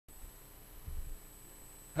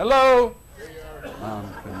Hello?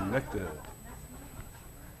 I'm connected.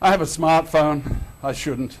 I have a smartphone. I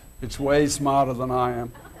shouldn't. It's way smarter than I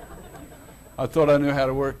am. I thought I knew how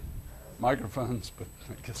to work microphones, but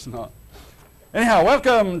I guess not. Anyhow,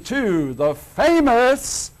 welcome to the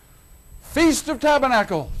famous Feast of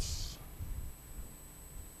Tabernacles.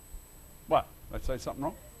 What? Did I say something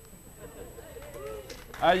wrong?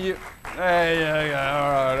 There you go.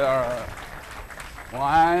 All right.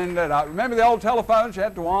 Wind it up. Remember the old telephones? You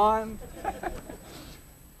had to wind.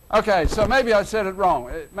 Okay, so maybe I said it wrong.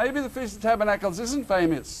 Maybe the Feast of Tabernacles isn't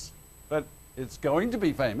famous, but it's going to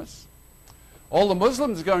be famous. All the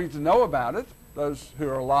Muslims are going to know about it, those who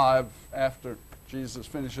are alive after Jesus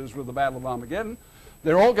finishes with the Battle of Armageddon.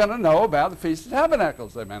 They're all going to know about the Feast of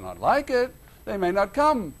Tabernacles. They may not like it, they may not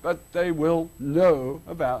come, but they will know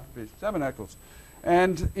about the Feast of Tabernacles.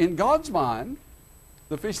 And in God's mind,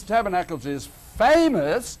 the Feast of Tabernacles is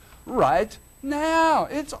famous right now.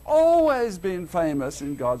 It's always been famous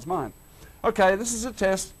in God's mind. Okay, this is a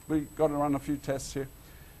test. We've got to run a few tests here.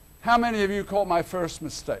 How many of you caught my first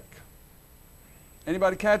mistake?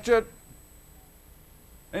 Anybody catch it?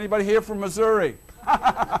 Anybody here from Missouri?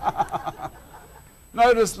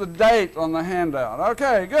 Notice the date on the handout.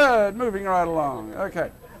 Okay, good. Moving right along.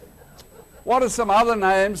 Okay. What are some other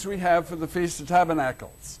names we have for the Feast of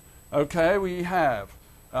Tabernacles? Okay, we have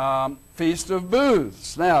Feast of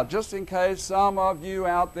Booths. Now, just in case some of you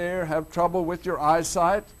out there have trouble with your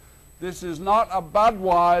eyesight, this is not a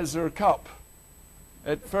Budweiser cup.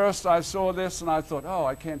 At first I saw this and I thought, oh,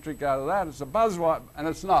 I can't drink out of that. It's a Budweiser, and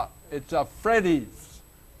it's not. It's a Freddy's.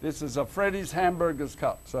 This is a Freddy's Hamburgers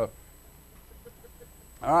cup. So,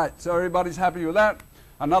 all right, so everybody's happy with that.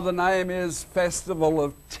 Another name is Festival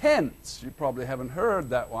of Tents. You probably haven't heard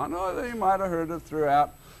that one. Oh, you might have heard it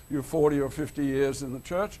throughout your 40 or 50 years in the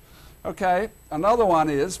church. Okay, another one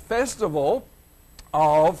is Festival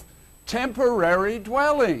of Temporary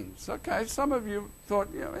Dwellings. Okay, some of you thought,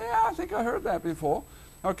 yeah, I think I heard that before.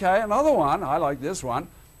 Okay, another one, I like this one,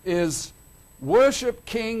 is Worship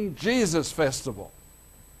King Jesus Festival.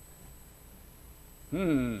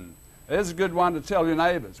 There's a good one to tell your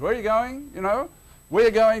neighbors. Where are you going? You know,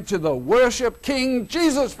 we're going to the Worship King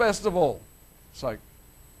Jesus Festival. It's like,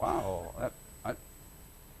 wow,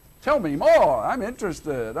 tell me more. I'm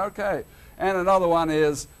interested. Okay. And another one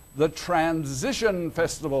is the Transition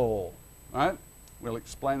Festival. Right? We'll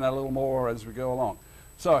explain that a little more as we go along.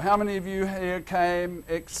 So how many of you here came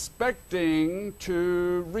expecting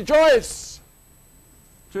to rejoice?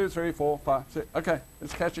 2, 3, 4, 5, 6. Okay,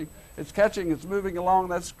 it's catching. It's catching. It's moving along.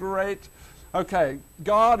 That's great. Okay,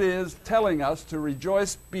 God is telling us to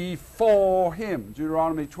rejoice before Him.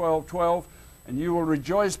 Deuteronomy 12:12. And you will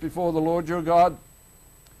rejoice before the Lord your God,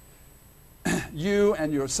 you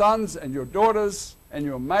and your sons and your daughters and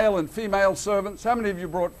your male and female servants. How many of you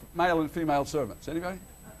brought male and female servants? Anybody?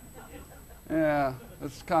 Yeah,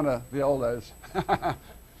 that's kind of the old days.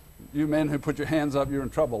 You men who put your hands up, you're in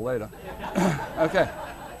trouble later. Okay.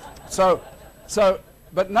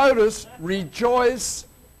 But notice, rejoice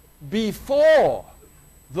before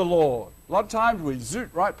the Lord. A lot of times we zoot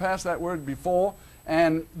right past that word before,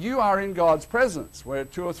 and you are in God's presence. Where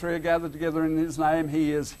 2 or 3 are gathered together in His name,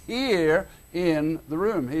 He is here in the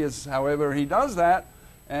room. He is, however, He does that,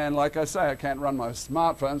 and like I say, I can't run my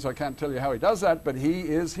smartphone, so I can't tell you how He does that, but He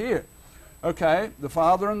is here. Okay, the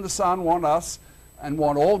Father and the Son want us, and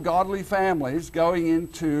want all godly families going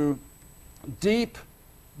into deep,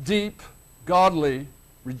 deep, godly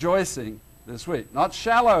rejoicing this week. Not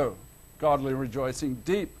shallow godly rejoicing,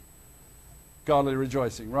 deep godly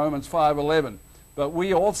rejoicing. Romans 5:11. But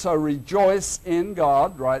we also rejoice in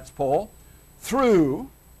God, writes Paul, through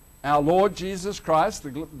our Lord Jesus Christ.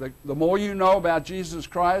 The more you know about Jesus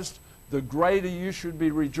Christ, the greater you should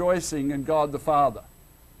be rejoicing in God the Father.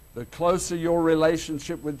 The closer your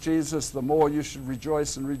relationship with Jesus, the more you should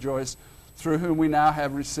rejoice and rejoice, through whom we now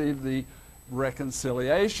have received the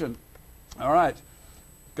reconciliation. All right.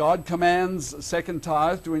 God commands a second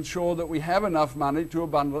tithe to ensure that we have enough money to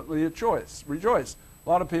abundantly rejoice. A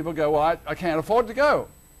lot of people go, well, I can't afford to go.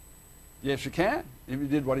 Yes, you can, if you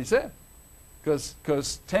did what He said. Because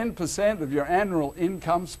 10% of your annual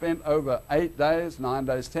income spent over 8 days, 9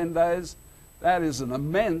 days, 10 days, that is an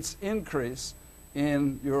immense increase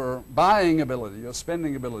in your buying ability, your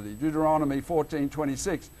spending ability. Deuteronomy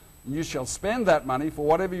 14:26, you shall spend that money for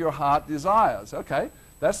whatever your heart desires. Okay,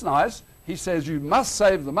 that's nice. He says you must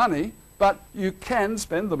save the money, but you can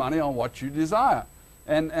spend the money on what you desire.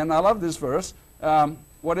 And I love this verse.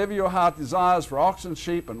 Whatever your heart desires for oxen,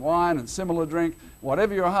 sheep, and wine, and similar drink,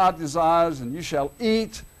 whatever your heart desires, and you shall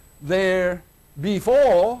eat there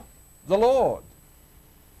before the Lord.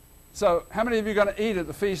 So how many of you are going to eat at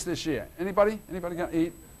the feast this year? Anybody? Anybody going to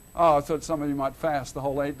eat? Oh, I thought some of you might fast the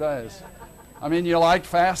whole 8 days. I mean, you liked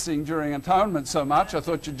fasting during atonement so much, I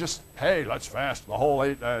thought you'd just, hey, let's fast the whole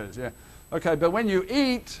 8 days. Yeah. Okay, but when you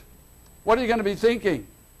eat, what are you going to be thinking?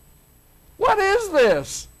 What is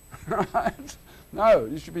this? Right? No,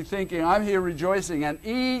 you should be thinking, I'm here rejoicing and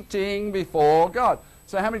eating before God.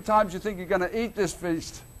 So how many times do you think you're going to eat this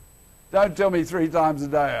feast? Don't tell me 3 times a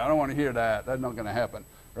day. I don't want to hear that. That's not going to happen.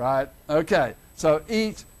 Right? Okay, so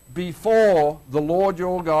eat before the Lord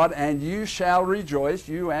your God, and you shall rejoice,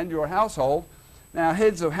 you and your household. Now,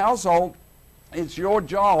 heads of household, it's your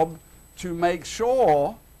job to make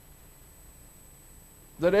sure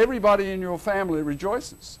that everybody in your family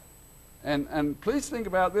rejoices. And please think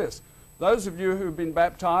about this. Those of you who've been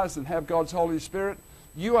baptized and have God's Holy Spirit,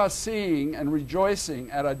 you are seeing and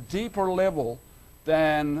rejoicing at a deeper level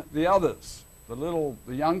than the others. The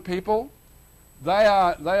young people, they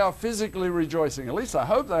are physically rejoicing. At least I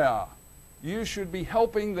hope they are. You should be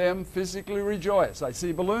helping them physically rejoice. I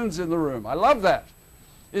see balloons in the room. I love that.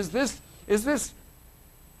 Is this,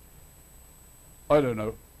 I don't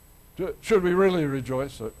know. Should we really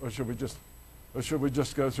rejoice, or should we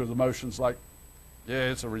just go through the motions like,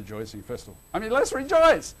 yeah, it's a rejoicing festival? I mean, let's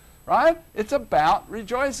rejoice, right? It's about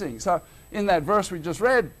rejoicing. So in that verse we just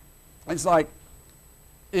read, it's like,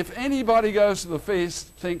 if anybody goes to the feast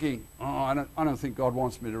thinking, oh, I don't think God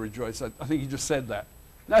wants me to rejoice, I think he just said that.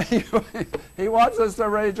 No, he wants us to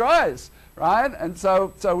rejoice, right? And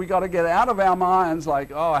so we got to get out of our minds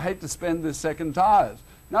like, oh, I hate to spend this second tithe.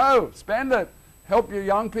 No, spend it. Help your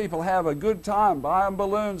young people have a good time. Buy them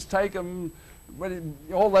balloons, take them,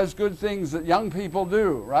 all those good things that young people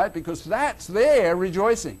do, right? Because that's their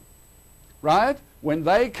rejoicing, right? When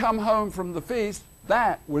they come home from the feast,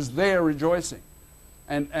 that was their rejoicing.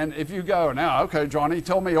 And if you go, now, okay, Johnny,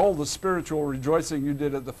 tell me all the spiritual rejoicing you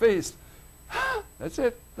did at the feast. That's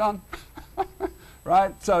it, done.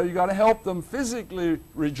 Right? So you got to help them physically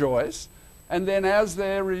rejoice. And then as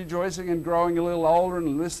they're rejoicing and growing a little older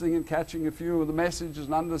and listening and catching a few of the messages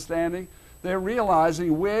and understanding, they're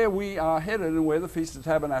realizing where we are headed and where the Feast of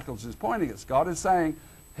Tabernacles is pointing us. God is saying,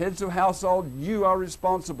 heads of household, you are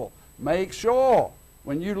responsible. Make sure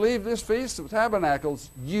when you leave this Feast of Tabernacles,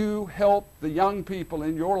 you help the young people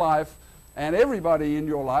in your life and everybody in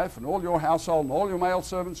your life and all your household and all your male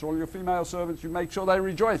servants, all your female servants, you make sure they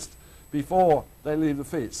rejoiced before they leave the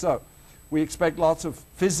feast. So we expect lots of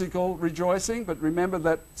physical rejoicing, but remember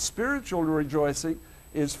that spiritual rejoicing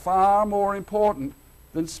is far more important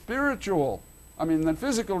than than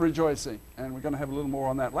physical rejoicing. And we're going to have a little more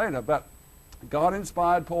on that later. But God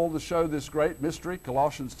inspired Paul to show this great mystery,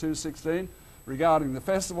 Colossians 2:16, regarding the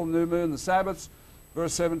festival, new moon, the Sabbaths.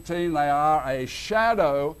 Verse 17, they are a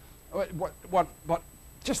shadow. What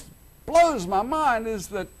just blows my mind is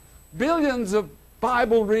that billions of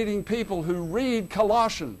Bible-reading people who read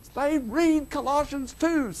Colossians, they read Colossians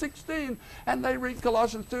 2:16 and they read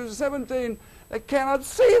Colossians 2:17. They cannot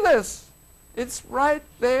see this. It's right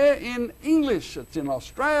there in English. It's in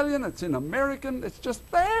Australian. It's in American. It's just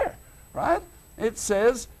there, right? It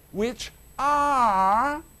says, which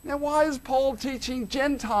are... Now, why is Paul teaching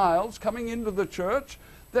Gentiles coming into the church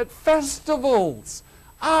that festivals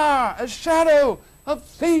are a shadow of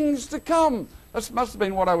things to come? That must have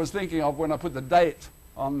been what I was thinking of when I put the date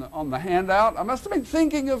on the handout. I must have been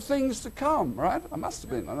thinking of things to come, right? I must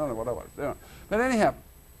have been. I don't know what I was doing. But anyhow,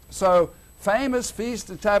 so famous Feast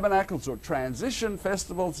of Tabernacles or transition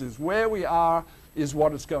festivals is where we are, is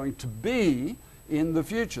what it's going to be in the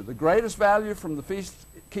future. The greatest value from the feast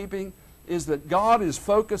keeping is that God is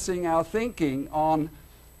focusing our thinking on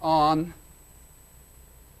I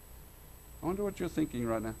wonder what you're thinking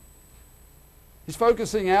right now. He's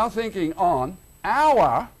focusing our thinking on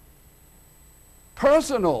our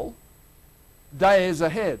personal days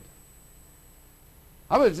ahead.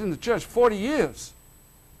 I was in the church 40 years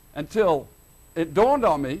until it dawned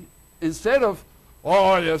on me, instead of,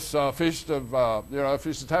 oh yes, Feast of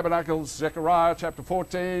Tabernacles, Zechariah chapter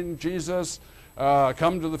 14, Jesus,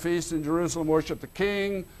 come to the feast in Jerusalem, worship the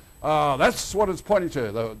King. That's what it's pointing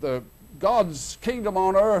to. The God's kingdom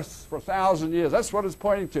on earth for 1,000 years. That's what it's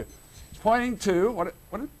pointing to. It's pointing to,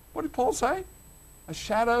 what did Paul say? A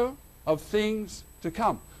shadow of things to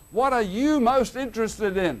come. What are you most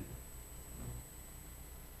interested in?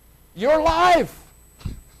 Your life.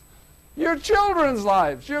 Your children's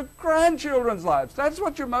lives. Your grandchildren's lives. That's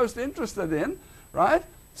what you're most interested in, right?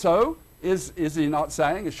 So, is he not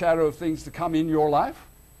saying a shadow of things to come in your life?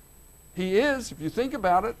 He is, if you think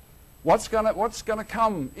about it. What's gonna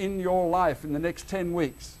come in your life in the next 10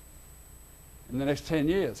 weeks? in the next 10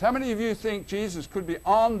 years. How many of you think Jesus could be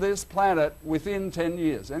on this planet within 10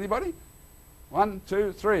 years? Anybody? 1,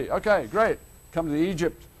 2, 3. Okay, great. Come to the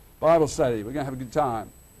Egypt Bible study. We're going to have a good time.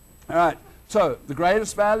 All right. So the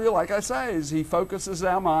greatest value, like I say, is he focuses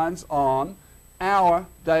our minds on our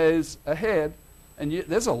days ahead. And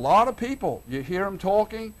there's a lot of people. You hear them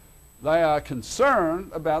talking. They are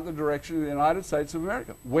concerned about the direction of the United States of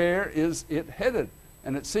America. Where is it headed?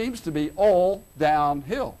 And it seems to be all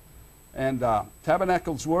downhill. And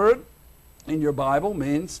tabernacle's word in your Bible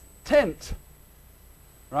means tent,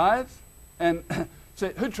 right? And see,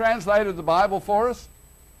 who translated the Bible for us?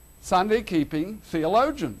 Sunday-keeping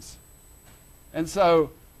theologians. And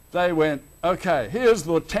so they went, okay, here's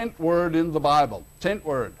the tent word in the Bible. Tent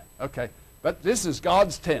word, okay. But this is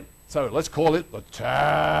God's tent, so let's call it the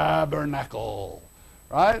tabernacle,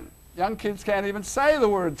 right? Young kids can't even say the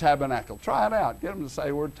word tabernacle. Try it out. Get them to say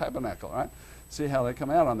the word tabernacle, right? See how they come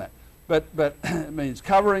out on that. But it means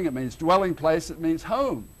covering, it means dwelling place, it means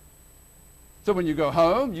home. So when you go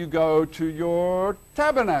home, you go to your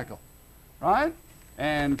tabernacle, right?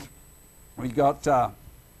 And we got,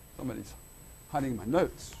 somebody's hiding my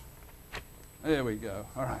notes. There we go,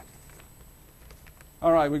 all right.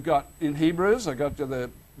 All right, we've got in Hebrews, I got to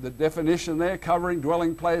the definition there, covering,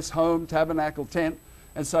 dwelling place, home, tabernacle, tent.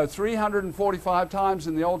 And so 345 times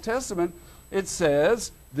in the Old Testament, it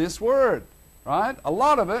says this word, right? A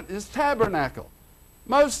lot of it is tabernacle.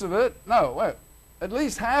 Most of it, no, wait, at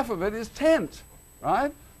least half of it is tent,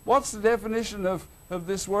 right? What's the definition of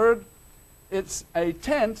this word? It's a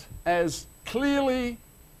tent as clearly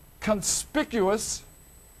conspicuous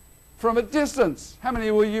from a distance. How many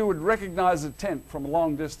of you would recognize a tent from a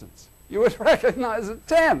long distance? You would recognize a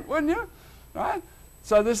tent, wouldn't you? Right?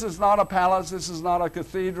 So this is not a palace, this is not a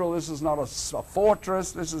cathedral, this is not a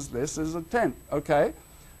fortress, this is a tent, okay?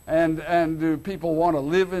 And do people want to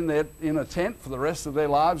live in a tent for the rest of their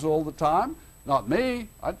lives all the time? Not me.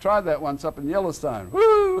 I tried that once up in Yellowstone.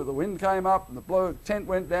 Woo! The wind came up and the tent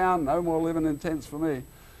went down. No more living in tents for me.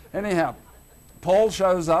 Anyhow, Paul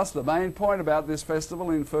shows us the main point about this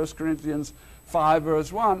festival in 1 Corinthians 5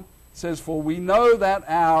 verse 1. It says, for we know that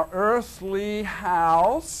our earthly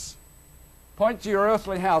house, point to your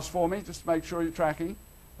earthly house for me, just to make sure you're tracking.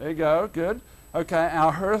 There you go, good. Okay,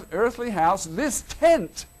 our earthly house, this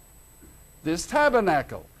tent, this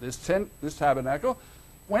tabernacle,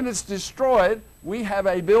 when it's destroyed, we have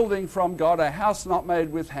a building from God, a house not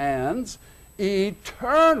made with hands,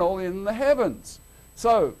 eternal in the heavens.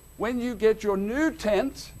 So, when you get your new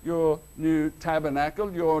tent, your new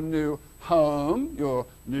tabernacle, your new home, your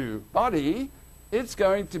new body, it's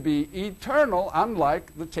going to be eternal,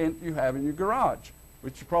 unlike the tent you have in your garage,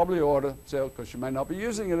 which you probably ought to sell because you may not be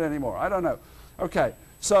using it anymore. I don't know. Okay,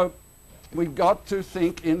 so we've got to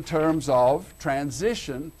think in terms of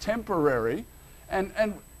transition, temporary, and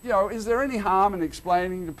you know, is there any harm in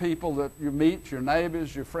explaining to people that you meet, your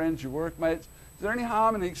neighbors, your friends, your workmates, is there any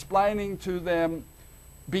harm in explaining to them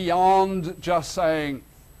beyond just saying,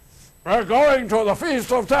 we're going to the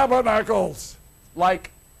Feast of Tabernacles,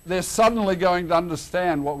 like they're suddenly going to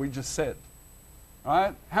understand what we just said,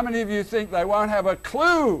 right? How many of you think they won't have a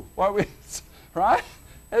clue what we, right?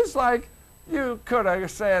 It's like you could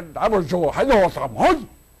have said, I was your, you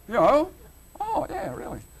know, oh yeah,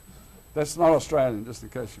 really. That's not Australian, just in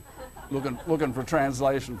case you're looking for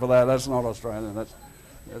translation for that. That's not Australian. That's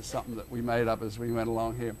something that we made up as we went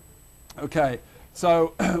along here. Okay,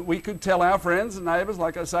 so we could tell our friends and neighbors,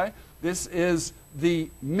 like I say, this is the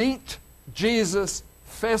Meet Jesus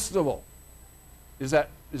Festival. Is that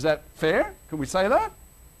fair? Can we say that?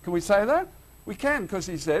 Can we say that? We can, because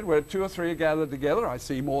he said, where two or three are gathered together, I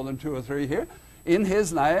see more than two or three here, in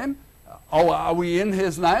his name. Oh, are we in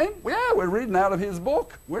his name? Yeah, we're reading out of his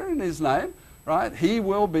book. We're in his name, right? He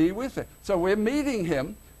will be with us. So we're meeting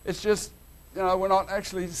him. It's just, you know, we're not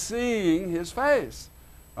actually seeing his face,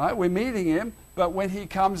 right? We're meeting him, but when he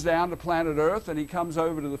comes down to planet Earth and he comes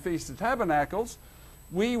over to the Feast of Tabernacles,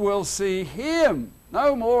 we will see him.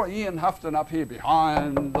 No more Ian Hufton up here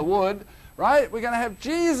behind the wood, right? We're going to have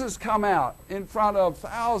Jesus come out in front of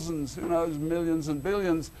thousands, who knows, millions and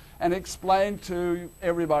billions, and explain to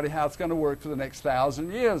everybody how it's going to work for the next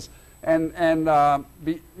 1,000 years. And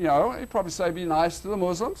be, you know, he'd probably say be nice to the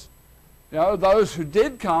Muslims. You know, those who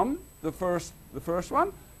did come, the first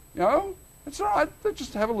one, you know, it's all right. They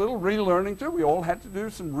just have a little relearning too. We all had to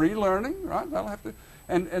do some relearning, right? They'll have to,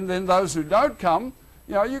 and then those who don't come,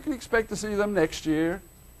 you know, you can expect to see them next year,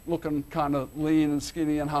 looking kind of lean and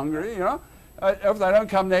skinny and hungry, you know. If they don't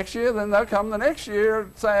come next year, then they'll come the next year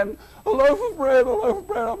saying, a loaf of bread,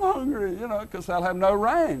 I'm hungry, you know, because they'll have no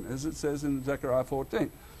rain, as it says in Zechariah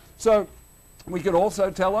 14. So we could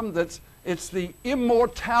also tell them that It's the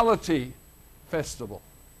Immortality Festival.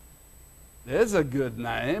 There's a good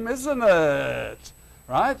name, isn't it?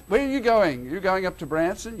 Right? Where are you going? You're going up to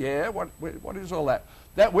Branson? Yeah. What is all that?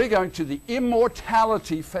 We're going to the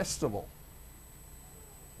Immortality Festival.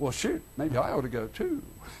 Well, shoot, maybe I ought to go too.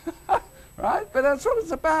 Right? But that's what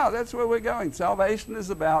it's about. That's where we're going. Salvation is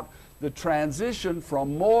about the transition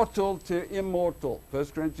from mortal to immortal. 1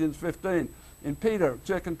 Corinthians 15. In Peter,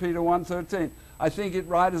 2 Peter 1:13. I think it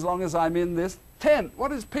right as long as I'm in this tent.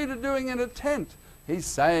 What is Peter doing in a tent? He's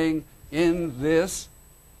saying, in this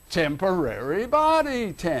temporary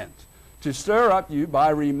body tent, to stir up you by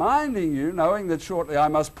reminding you, knowing that shortly I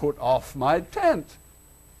must put off my tent.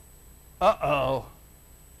 Uh-oh.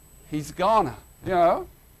 He's gonna, you know.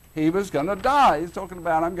 He was going to die. He's talking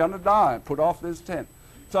about, I'm going to die, put off this tent.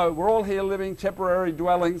 So we're all here living temporary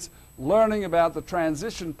dwellings, learning about the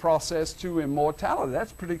transition process to immortality.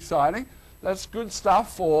 That's pretty exciting. That's good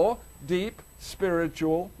stuff for deep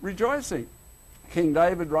spiritual rejoicing. King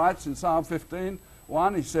David writes in Psalm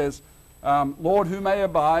 15:1, he says, Lord, who may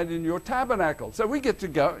abide in your tabernacle. So we get to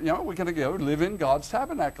go, you know, we're going to go live in God's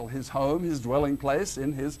tabernacle, his home, his dwelling place,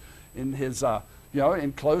 in his you know,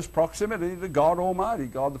 in close proximity to God Almighty,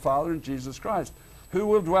 God the Father and Jesus Christ, who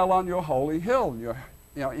will dwell on your holy hill, you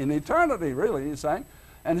know, in eternity, really, he's saying,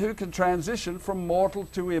 and who can transition from mortal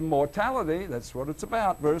to immortality. That's what it's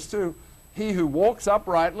about. Verse 2, he who walks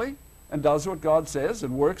uprightly and does what God says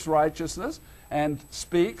and works righteousness and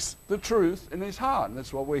speaks the truth in his heart. And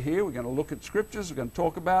that's what we're here. We're going to look at scriptures. We're going to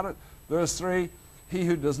talk about it. Verse 3, he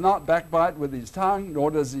who does not backbite with his tongue,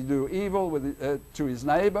 nor does he do evil to his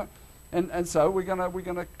neighbor. And so we're going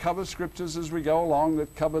to cover scriptures as we go along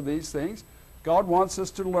that cover these things. God wants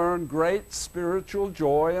us to learn great spiritual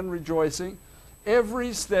joy and rejoicing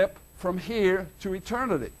every step from here to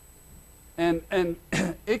eternity. And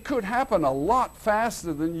it could happen a lot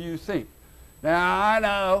faster than you think.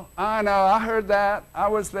 Now, I heard that. I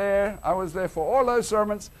was there for all those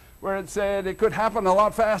sermons where it said it could happen a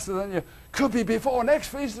lot faster than you. Could be before next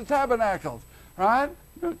Feast of Tabernacles, right?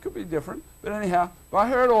 It could be different. But anyhow, I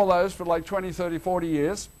heard all those for like 20, 30, 40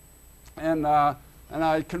 years. And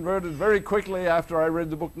I converted very quickly after I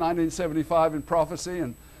read the book 1975 in Prophecy.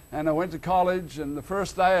 And I went to college. And the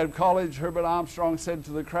first day of college, Herbert Armstrong said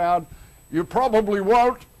to the crowd, you probably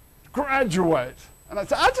won't graduate. And I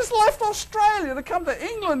said, I just left Australia to come to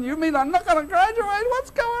England. You mean I'm not going to graduate?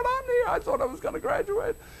 What's going on here? I thought I was going to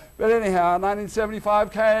graduate. But anyhow,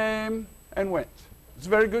 1975 came and went. It was a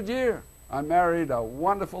very good year. I married a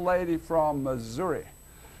wonderful lady from Missouri.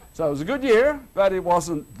 So it was a good year, but it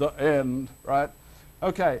wasn't the end, right?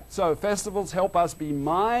 Okay, so festivals help us be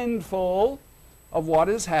mindful of what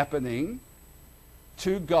is happening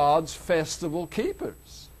to God's festival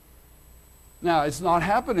keepers. Now, it's not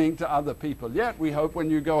happening to other people yet. We hope when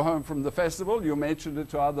you go home from the festival, you'll mention it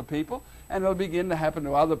to other people, and it'll begin to happen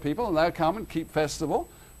to other people, and they'll come and keep festival,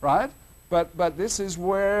 right? But this is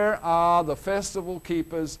where are the festival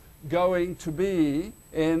keepers going to be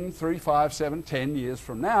in 3, 5, 7, 10 years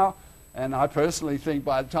from now. And I personally think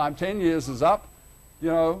by the time 10 years is up, you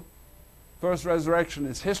know, first resurrection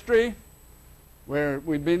is history. Where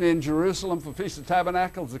we've been in Jerusalem for Feast of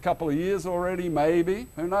Tabernacles a couple of years already, maybe,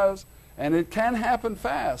 who knows? And it can happen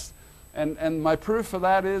fast. And my proof for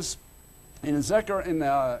that is in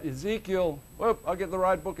Ezekiel, I'll get the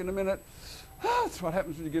right book in a minute. That's what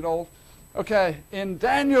happens when you get old. Okay, in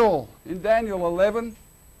Daniel 11,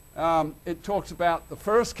 it talks about the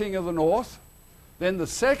first king of the north, then the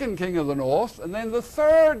second king of the north, and then the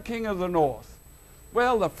third king of the north.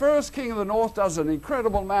 Well, the first king of the north does an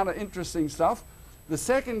incredible amount of interesting stuff. The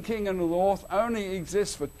second king of the north only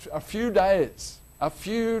exists for a few days. A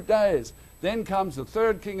few days. Then comes the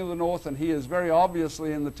third king of the north, and he is very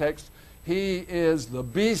obviously in the text, he is the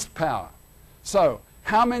beast power. So,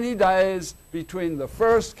 how many days between the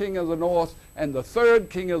first king of the north and the third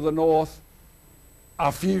king of the north?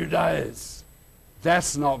 A few days.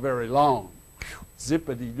 That's not very long.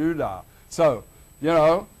 Zippity-doo-dah. So, you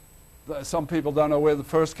know, some people don't know where the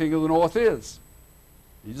first king of the north is.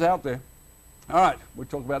 He's out there. All right, we'll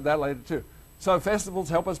talk about that later too. So festivals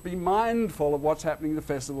help us be mindful of what's happening to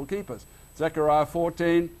festival keepers. Zechariah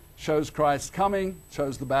 14 shows Christ's coming,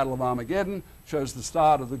 shows the Battle of Armageddon, shows the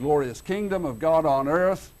start of the glorious kingdom of God on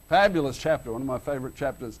earth. Fabulous chapter, one of my favorite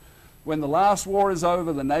chapters. When the last war is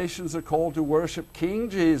over, the nations are called to worship King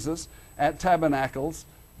Jesus at tabernacles.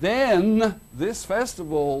 Then this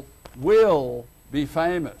festival will be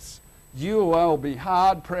famous. You will be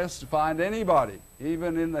hard-pressed to find anybody,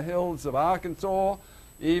 even in the hills of Arkansas,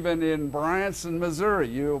 even in Branson, Missouri.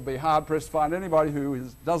 You'll be hard-pressed to find anybody who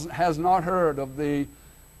has not heard of the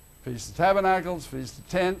Feast of Tabernacles, Feast of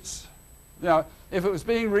Tents, You know, if it was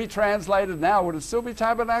being retranslated now, would it still be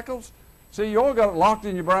Tabernacles? See, you all got it locked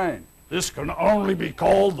in your brain. This can only be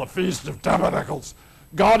called the Feast of Tabernacles.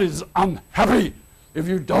 God is unhappy if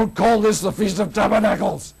you don't call this the Feast of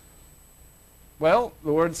Tabernacles. Well,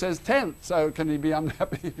 the word says tent, so can he be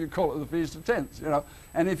unhappy if you call it the Feast of Tents, you know?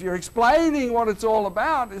 And if you're explaining what it's all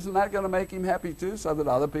about, isn't that going to make him happy too, so that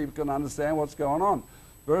other people can understand what's going on?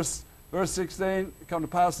 Verse 16, it come to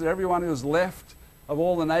pass that everyone who was left of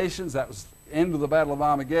all the nations, that was the end of the Battle of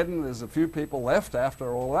Armageddon, there's a few people left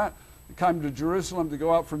after all that, came to Jerusalem to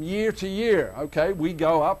go up from year to year. Okay, we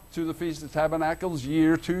go up to the Feast of Tabernacles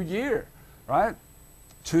year to year, right?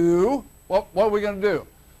 What are we going to do?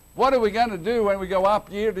 What are we going to do when we go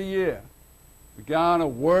up year to year? We're going to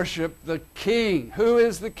worship the King. Who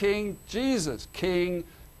is the King? Jesus. King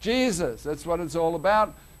Jesus. That's what it's all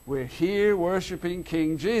about. We're here worshiping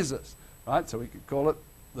King Jesus, right? So we could call it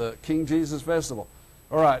the King Jesus Festival.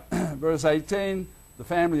 All right, verse 18, the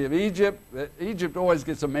family of Egypt. Egypt always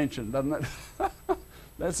gets a mention, doesn't it?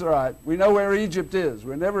 That's all right. We know where Egypt is.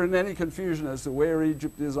 We're never in any confusion as to where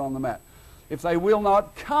Egypt is on the map. If they will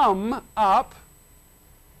not come up,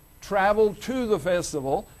 travel to the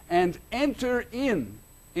festival, and enter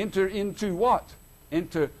into what?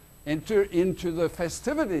 Enter into the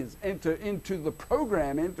festivities, enter into the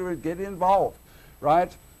program, get involved,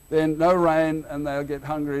 right? Then no rain, and they'll get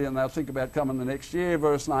hungry, and they'll think about coming the next year.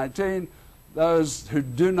 Verse 19, those who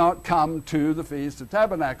do not come to the Feast of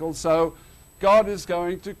Tabernacles. So God is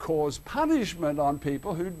going to cause punishment on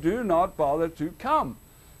people who do not bother to come,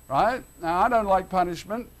 right? Now, I don't like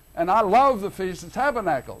punishment, and I love the Feast of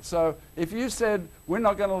Tabernacles. So if you said, we're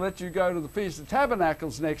not going to let you go to the Feast of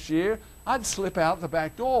Tabernacles next year, I'd slip out the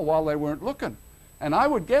back door while they weren't looking. And I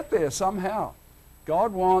would get there somehow.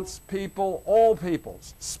 God wants people, all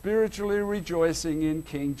peoples, spiritually rejoicing in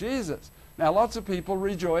King Jesus. Now, lots of people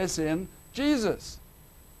rejoice in Jesus.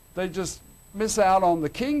 They just miss out on the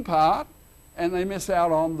king part, and they miss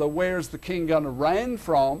out on the where's the king going to reign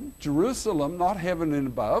from? Jerusalem, not heaven and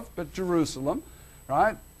above, but Jerusalem,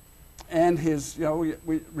 right? And his, you know,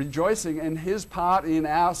 we rejoicing in his part in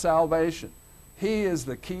our salvation. He is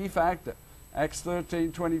the key factor. Acts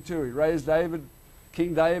 13:22, he raised David,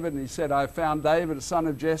 King David, and he said, I found David, a son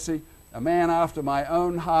of Jesse, a man after my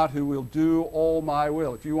own heart who will do all my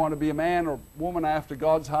will. If you want to be a man or woman after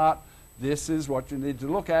God's heart, this is what you need to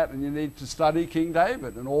look at, and you need to study King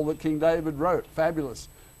David and all that King David wrote. Fabulous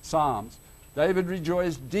Psalms. David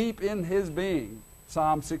rejoiced deep in his being.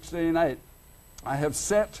 Psalm 16:8. I have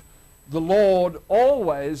set the Lord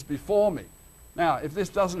always before me. Now, if this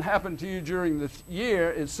doesn't happen to you during this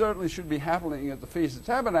year, it certainly should be happening at the Feast of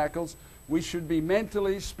Tabernacles. We should be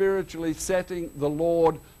mentally, spiritually setting the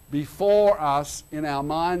Lord before us in our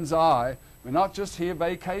mind's eye. We're not just here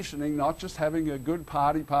vacationing, not just having a good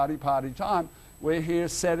party time. We're here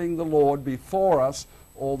setting the Lord before us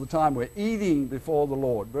all the time. We're eating before the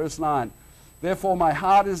Lord. Verse 9, therefore my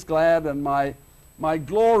heart is glad and my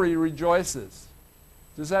glory rejoices.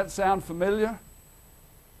 Does that sound familiar?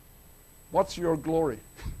 What's your glory?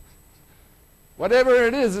 Whatever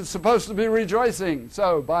it is, it's supposed to be rejoicing.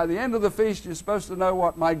 So by the end of the feast, you're supposed to know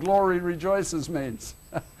what my glory rejoices means.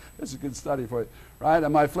 That's a good study for you, right?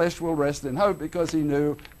 And my flesh will rest in hope, because he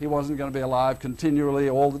knew he wasn't going to be alive continually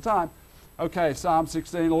all the time. Okay, Psalm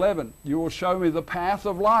 16:11. You will show me the path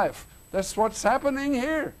of life. That's what's happening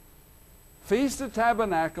here. Feast of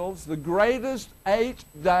Tabernacles, the greatest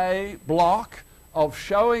 8-day block of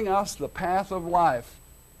showing us the path of life,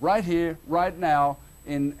 right here, right now,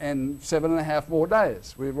 in 7.5 more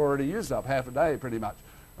days. We've already used up half a day pretty much,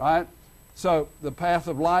 right? So the path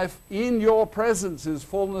of life, in your presence is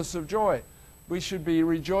fullness of joy. We should be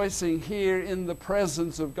rejoicing here in the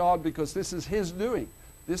presence of God, because this is his doing.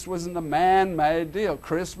 This wasn't a man-made deal.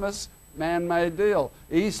 Christmas, man-made deal.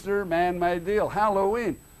 Easter, man-made deal.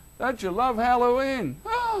 Halloween. Don't you love Halloween?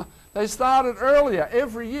 Oh, they started earlier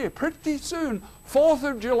every year. Pretty soon, 4th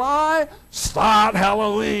of July, start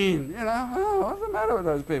Halloween. You know, oh, what's the matter with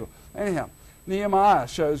those people? Anyhow, Nehemiah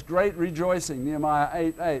shows great rejoicing, Nehemiah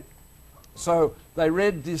 8:8. So they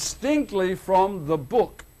read distinctly from the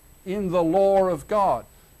book in the law of God.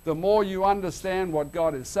 The more you understand what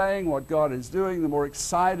God is saying, what God is doing, the more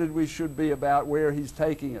excited we should be about where he's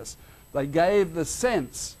taking us. They gave the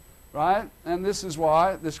sense, right? And this is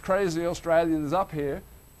why this crazy Australian is up here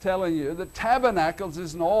telling you that tabernacles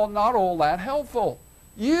is not all that helpful.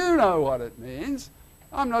 You know what it means.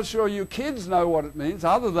 I'm not sure you kids know what it means,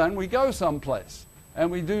 other than we go someplace and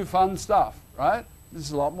we do fun stuff, right?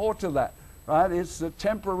 There's a lot more to that, right? It's the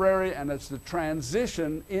temporary, and it's the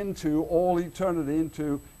transition into all eternity,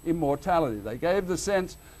 into immortality. They gave the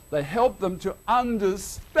sense, they helped them to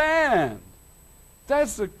understand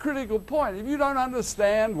That's the critical point. If you don't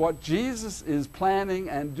understand what Jesus is planning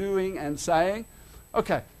and doing and saying,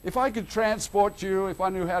 okay, if I could transport you, if I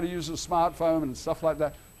knew how to use a smartphone and stuff like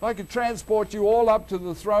that, if I could transport you all up to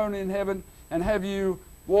the throne in heaven and have you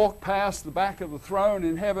walk past the back of the throne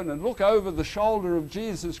in heaven and look over the shoulder of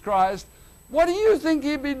Jesus Christ, what do you think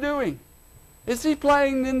he'd be doing? Is he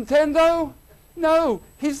playing Nintendo? No,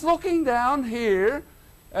 he's looking down here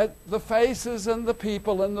at the faces and the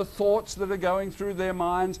people and the thoughts that are going through their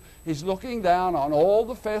minds. He's looking down on all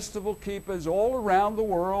the festival keepers all around the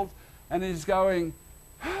world, and he's going,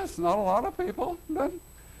 it's not a lot of people, but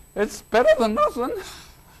it's better than nothing,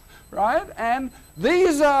 right? And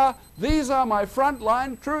these are my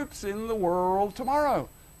frontline troops in the world tomorrow.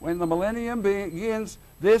 When the millennium begins,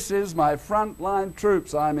 this is my frontline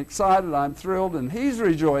troops. I'm excited, I'm thrilled, and he's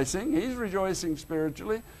rejoicing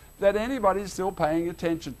spiritually that anybody's still paying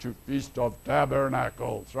attention to Feast of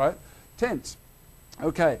Tabernacles, right? Tents.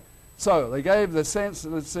 Okay, so they gave the sense,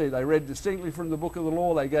 let's see, they read distinctly from the book of the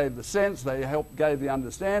law, they gave the sense, they gave the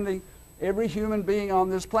understanding. Every human being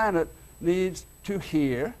on this planet needs to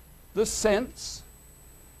hear the sense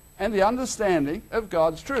and the understanding of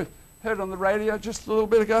God's truth. Heard on the radio just a little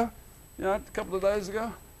bit ago, a couple of days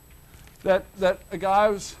ago, that a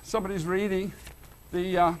guy somebody's reading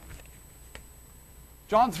the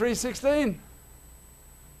John 3:16.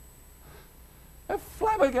 It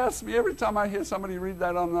flabbergasts me every time I hear somebody read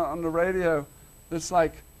that on the radio. It's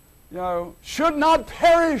like, should not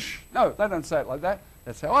perish. No, they don't say it like that.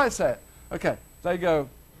 That's how I say it. Okay, they go,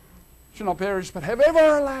 should not perish, but have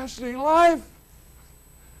everlasting life.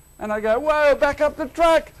 And I go, whoa, back up the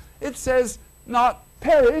track. It says not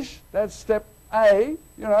perish. That's step A,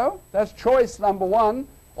 that's choice number one.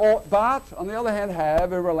 But, on the other hand,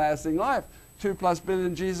 have everlasting life. 2+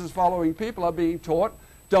 billion Jesus following people are being taught,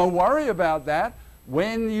 don't worry about that.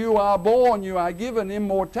 When you are born, you are given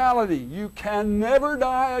immortality. You can never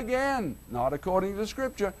die again, not according to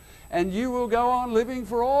Scripture. And you will go on living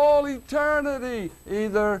for all eternity,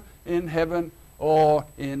 either in heaven or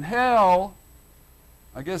in hell.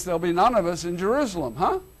 I guess there'll be none of us in Jerusalem,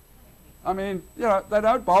 huh? I mean, they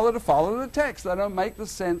don't bother to follow the text. They don't make the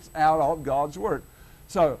sense out of God's Word.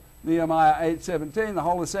 So, Nehemiah 8:17, the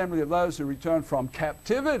whole assembly of those who returned from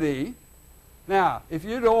captivity. Now, if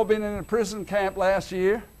you'd all been in a prison camp last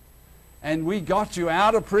year, and we got you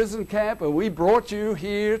out of prison camp, and we brought you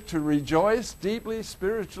here to rejoice deeply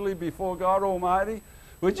spiritually before God Almighty,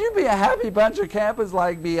 would you be a happy bunch of campers,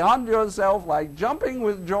 like beyond yourself, like jumping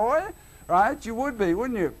with joy? Right? You would be,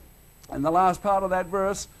 wouldn't you? And the last part of that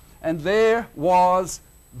verse, and there was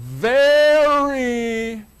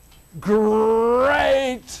very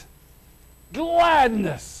great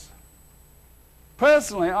gladness.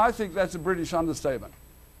 Personally, I think that's a British understatement.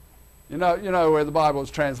 You know where the Bible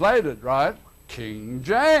is translated, right? King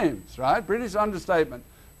James, right? British understatement.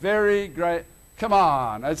 Very great. Come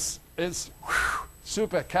on, it's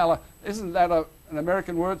supercal. Isn't that an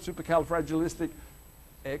American word? Supercalifragilistic.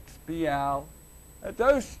 Expialitosis.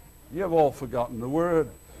 You've all forgotten the word.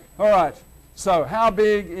 All right. So, how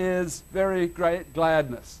big is very great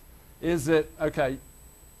gladness? Is it, okay,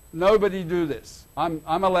 nobody do this. I'm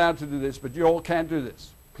allowed to do this, but you all can't do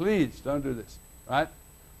this. Please don't do this, right?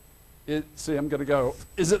 See, I'm going to go,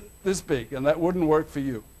 is it this big? And that wouldn't work for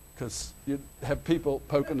you, because you'd have people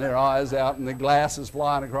poking their eyes out and the glasses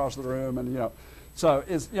flying across the room, and, So,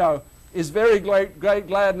 is very great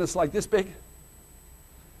gladness like this big?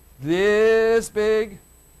 This big?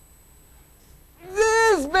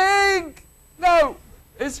 This big? No,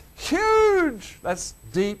 it's huge. That's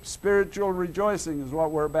deep spiritual rejoicing is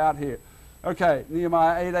what we're about here. Okay,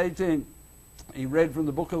 Nehemiah 8:18. He read from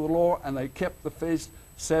the book of the law, and they kept the feast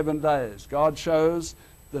 7 days. God shows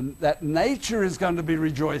that nature is going to be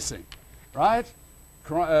rejoicing, right?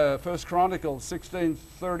 1 Chronicles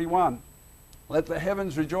 16:31. Let the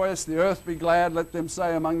heavens rejoice, the earth be glad. Let them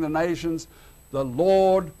say among the nations, the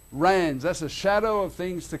Lord reigns. That's a shadow of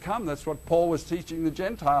things to come. That's what Paul was teaching the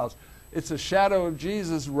Gentiles. It's a shadow of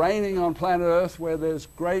Jesus reigning on planet Earth, where there's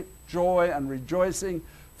great joy and rejoicing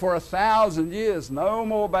for 1,000 years. No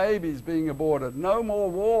more babies being aborted. No more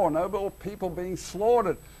war. No more people being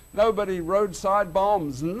slaughtered. Nobody roadside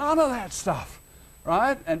bombs. None of that stuff,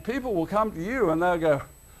 right? And people will come to you and they'll go,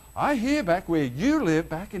 I hear back where you live,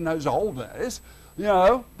 back in those old days,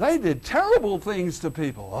 they did terrible things to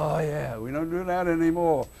people. Oh yeah, we don't do that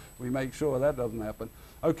anymore. We make sure that doesn't happen.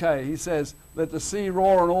 Okay, he says, let the sea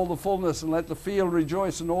roar in all the fullness, and let the field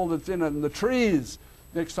rejoice in all that's in it, and the trees.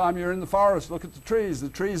 Next time you're in the forest, look at the trees. The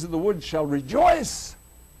trees of the woods shall rejoice.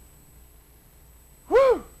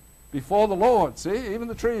 Woo! before the Lord. See, even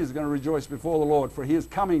the trees are going to rejoice before the Lord, for he is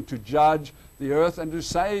coming to judge the earth and to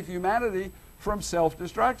save humanity from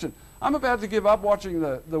self-destruction. I'm about to give up watching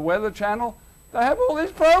the Weather Channel. They have all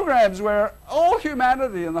these programs where all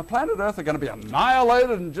humanity and the planet Earth are going to be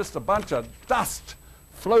annihilated and just a bunch of dust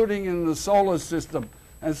floating in the solar system.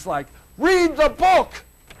 And it's like, read the book!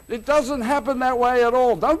 It doesn't happen that way at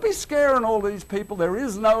all. Don't be scaring all these people. There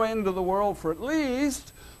is no end to the world for at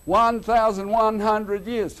least 1,100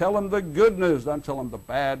 years. Tell them the good news. Don't tell them the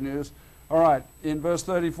bad news. All right, in verse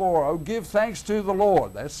 34, oh, give thanks to the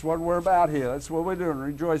Lord. That's what we're about here. That's what we're doing,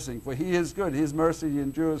 rejoicing. For he is good. His mercy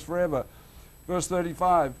endures forever. Verse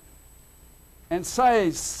 35, and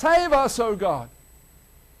say, save us, O God.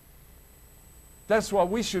 That's what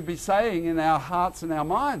we should be saying in our hearts and our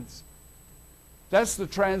minds. That's the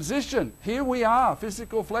transition. Here we are,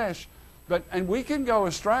 physical flesh, and we can go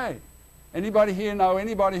astray. Anybody here know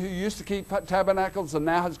anybody who used to keep tabernacles and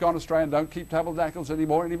now has gone astray and don't keep tabernacles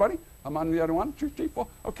anymore? Anybody? I'm the only one? 2, 3, 4.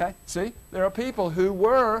 Okay, see, there are people who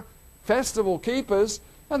were festival keepers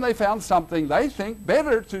and they found something they think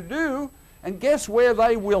better to do, and guess where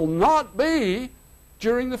they will not be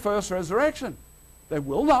during the first resurrection? They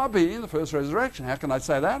will not be in the first resurrection. How can I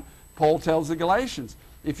say that? Paul tells the Galatians,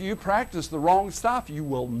 if you practice the wrong stuff, you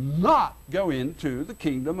will not go into the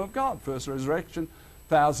kingdom of God. First resurrection,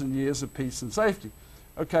 1,000 years of peace and safety.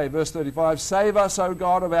 Okay, verse 35, save us, O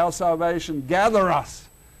God of our salvation, gather us.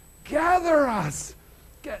 Gather us.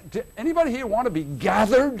 Anybody here want to be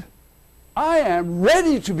gathered? I am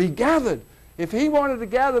ready to be gathered. If he wanted to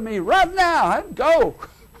gather me right now, I'd go.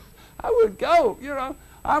 I would go, you know.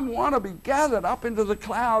 I want to be gathered up into the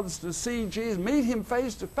clouds to see Jesus, meet him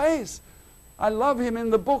face to face. I love him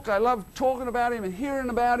in the book. I love talking about him and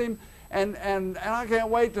hearing about him. And I can't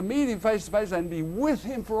wait to meet him face to face and be with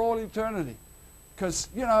him for all eternity. Because,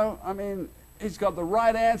 you know, I mean, he's got the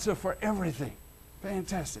right answer for everything.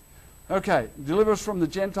 Fantastic. Okay, deliver us from the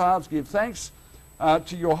Gentiles, give thanks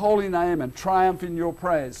to your holy name and triumph in your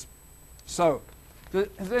praise. So,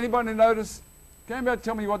 has anybody noticed? Can anybody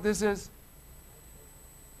tell me what this is?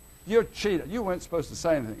 You're a cheater. You weren't supposed to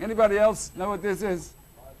say anything. Anybody else know what this is?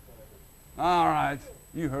 All right.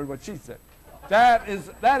 You heard what she said. That is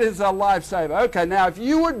a lifesaver. Okay, now if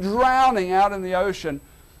you were drowning out in the ocean,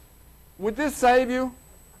 would this save you?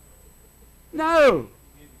 No.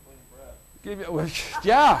 Give you, well,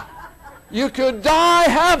 yeah. You could die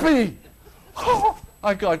happy. Oh,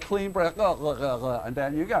 I got clean breath. And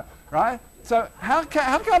down you go. Right? So how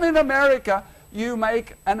come in America you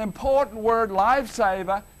make an important word,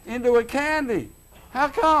 lifesaver, into a candy? How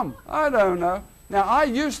come? I don't know. Now, I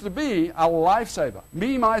used to be a lifesaver.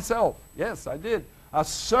 Me, myself. Yes, I did. A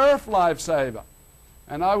surf lifesaver.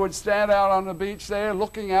 And I would stand out on the beach there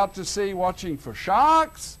looking out to sea, watching for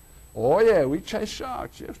sharks. Oh, yeah, we chased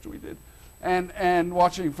sharks. Yes, we did. And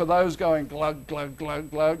watching for those going glug, glug, glug,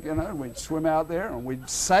 glug. You know, we'd swim out there and we'd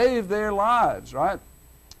save their lives, right?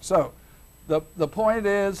 So, the point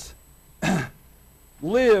is,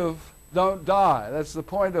 live, don't die. That's the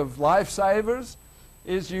point of Lifesavers,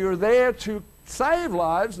 is you're there to save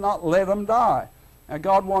lives, not let them die. And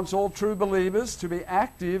God wants all true believers to be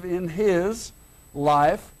active in his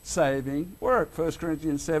life-saving work. 1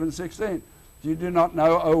 Corinthians 7:16. You do not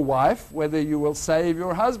know, O wife, whether you will save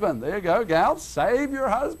your husband. There you go, gals. Save your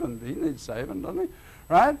husband. He needs saving, doesn't he?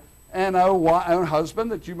 Right? And O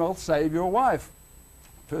husband, that you will save your wife.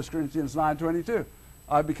 1 Corinthians 9:22.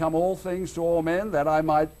 I become all things to all men, that I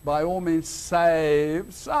might by all means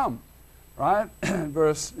save some. Right?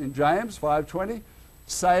 Verse in James 5:20.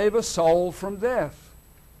 Save a soul from death.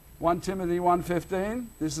 1 Timothy 1:15.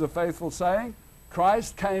 This is a faithful saying.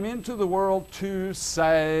 Christ came into the world to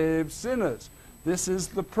save sinners. This is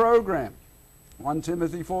the program. 1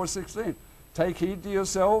 Timothy 4:16. Take heed to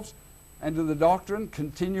yourselves and to the doctrine,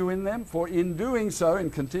 continue in them, for in doing so, in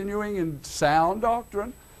continuing in sound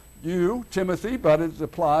doctrine, you, Timothy, but it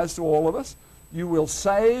applies to all of us, you will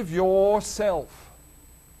save yourself.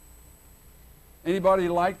 Anybody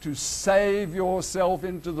like to save yourself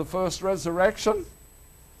into the first resurrection?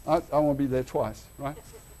 I won't be there twice, right?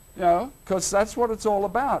 You know, because that's what it's all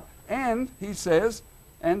about. And he says,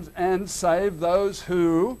 and save those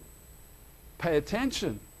who pay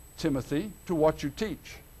attention, Timothy, to what you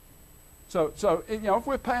teach. So you know, if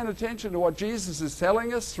we're paying attention to what Jesus is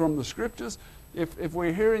telling us from the scriptures, if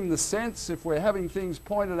we're hearing the sense, if we're having things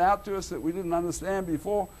pointed out to us that we didn't understand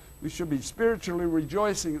before, we should be spiritually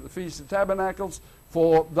rejoicing at the Feast of Tabernacles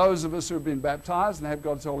for those of us who have been baptized and have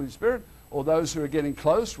God's Holy Spirit, or those who are getting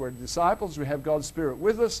close, we're disciples, we have God's Spirit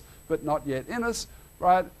with us, but not yet in us,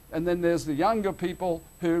 right? And then there's the younger people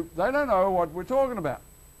who, they don't know what we're talking about,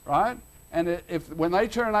 right? And when they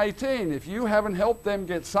turn 18, if you haven't helped them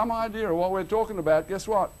get some idea of what we're talking about, guess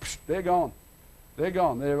what? Psh, they're gone. They're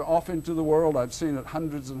gone. They're off into the world. I've seen it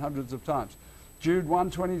hundreds and hundreds of times. Jude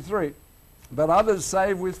 1:23. But others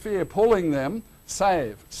save with fear, pulling them,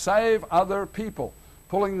 save other people,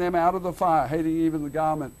 pulling them out of the fire, hating even the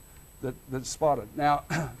garment that's spotted. Now,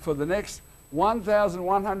 for the next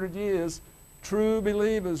 1,100 years, true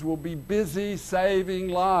believers will be busy saving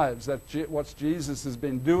lives. That's what Jesus has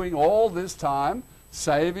been doing all this time,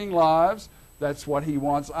 saving lives. That's what he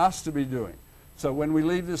wants us to be doing. So when we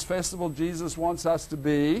leave this festival, Jesus wants us to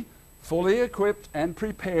be fully equipped and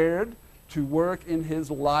prepared to work in his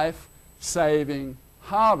life-saving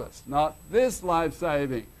harvest. Not this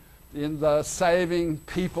life-saving, in the saving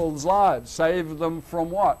people's lives. Save them from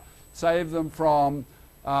what? Save them from,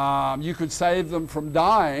 you could save them from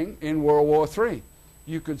dying in World War III.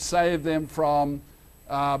 You could save them from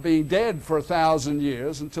being dead for 1,000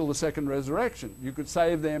 years until the second resurrection. You could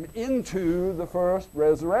save them into the first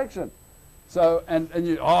resurrection. So, and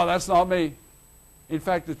you, oh, that's not me. In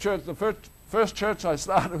fact, the first church I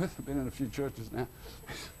started with, I've been in a few churches now,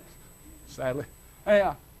 sadly.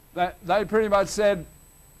 Anyhow, they pretty much said,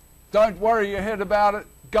 don't worry your head about it.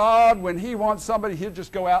 God, when he wants somebody, he'll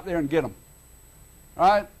just go out there and get them.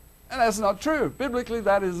 Right? And that's not true. Biblically,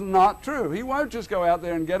 that is not true. He won't just go out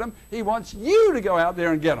there and get them. He wants you to go out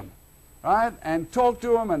there and get them. Right? And talk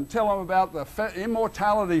to them and tell them about the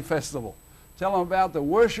Immortality Festival. Tell them about the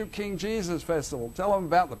Worship King Jesus Festival. Tell them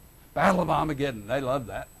about the Battle of Armageddon. They love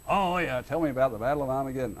that. Oh, yeah, tell me about the Battle of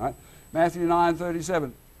Armageddon. Right? Matthew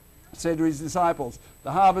 9:37 said to his disciples,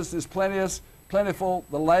 the harvest is plentiful,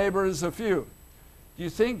 the laborers are few. Do you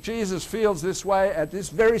think Jesus feels this way at this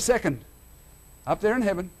very second? Up there in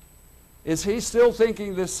heaven, is he still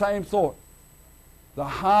thinking this same thought? The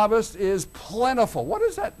harvest is plentiful. What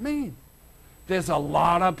does that mean? There's a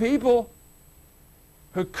lot of people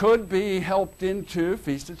who could be helped into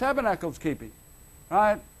Feast of Tabernacles keeping,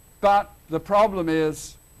 right? But the problem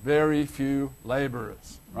is very few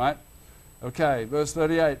laborers, right? Okay, verse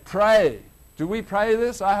 38, pray. Do we pray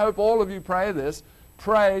this? I hope all of you pray this.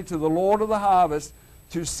 Pray to the Lord of the harvest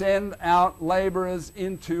to send out laborers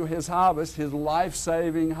into his harvest, his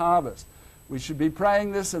life-saving harvest. We should be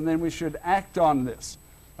praying this, and then we should act on this.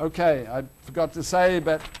 Okay, I forgot to say,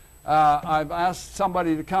 but I've asked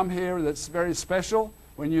somebody to come here that's very special.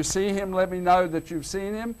 When you see him, let me know that you've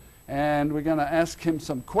seen him, and we're going to ask him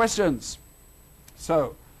some questions.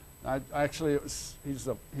 So, he's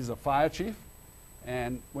a fire chief,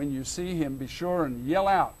 and when you see him, be sure and yell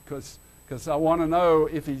out, because I want to know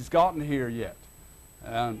if he's gotten here yet.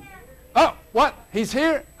 Oh, what? He's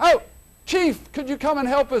here? Oh, Chief, could you come and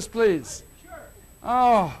help us, please? Sure.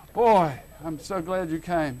 Oh, boy, I'm so glad you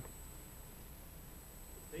came.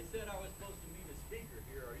 They said I was supposed to meet a speaker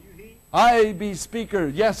here. Are you he? I be speaker.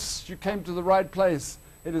 Yes, you came to the right place.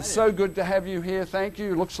 It is so good to have you here. Thank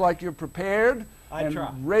you. Looks like you're prepared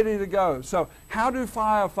and ready to go. So how do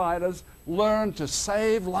firefighters learn to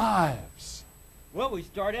save lives? Well, we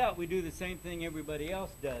start out, we do the same thing everybody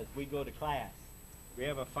else does. We go to class. We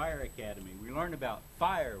have a fire academy. We learn about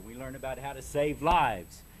fire. We learn about how to save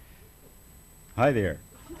lives. Hi there.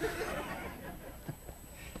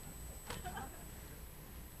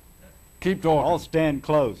 Keep talking. All stand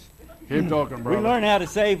close. Keep talking, brother. We learn how to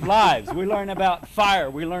save lives. We learn about fire.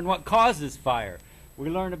 We learn what causes fire. We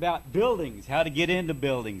learn about buildings, how to get into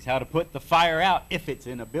buildings, how to put the fire out if it's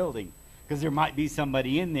in a building, because there might be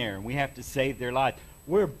somebody in there and we have to save their lives.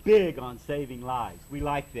 We're big on saving lives. We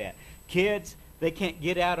like that. Kids, they can't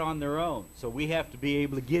get out on their own, so we have to be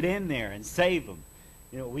able to get in there and save them.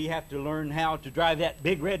 You know, we have to learn how to drive that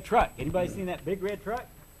big red truck. Anybody seen that big red truck?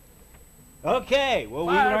 Okay, well,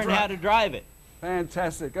 we learned how to drive it.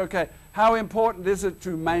 Fantastic. Okay, how important is it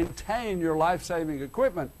to maintain your life-saving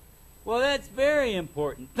equipment? Well, that's very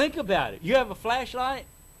important. Think about it. You have a flashlight?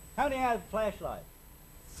 How many have a flashlight?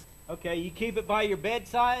 Okay, you keep it by your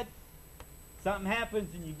bedside. Something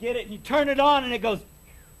happens and you get it and you turn it on and it goes.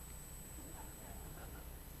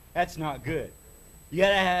 That's not good. You got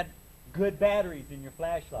to have good batteries in your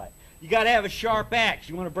flashlight. You got to have a sharp axe.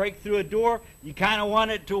 You want to break through a door, you kind of want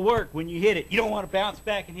it to work when you hit it. You don't want to bounce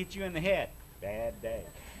back and hit you in the head. Bad day.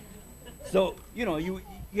 So, you know, you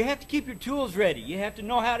have to keep your tools ready. You have to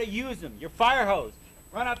know how to use them. Your fire hose.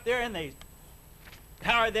 Run up there and they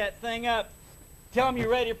power that thing up. Tell them you're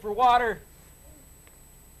ready for water.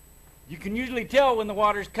 You can usually tell when the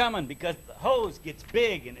water's coming because the hose gets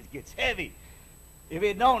big and it gets heavy. If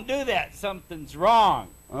it don't do that, something's wrong.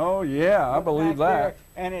 Oh, yeah, I believe that.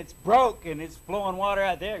 And it's broke and it's flowing water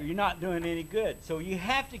out there. You're not doing any good. So you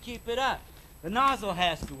have to keep it up. The nozzle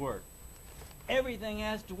has to work. Everything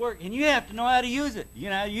has to work, and you have to know how to use it. You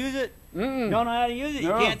know how to use it? Mm-mm. Don't know how to use it?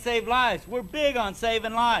 No. You can't save lives. We're big on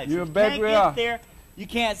saving lives. You If you bet can't we get are. there, you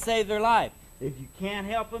can't save their life. If you can't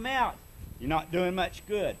help them out, you're not doing much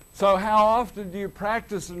good. So how often do you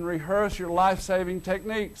practice and rehearse your life-saving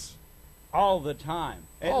techniques? All the time.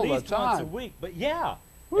 At All the least once a time. week. But yeah,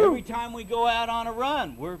 Woo. every time we go out on a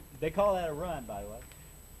run, they call that a run, by the way.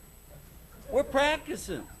 We're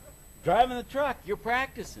practicing. Driving the truck, you're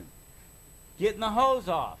practicing. Getting the hose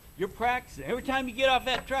off, you're practicing. Every time you get off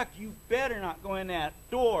that truck, you better not go in that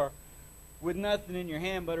door with nothing in your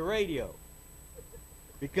hand but a radio.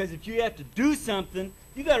 Because if you have to do something,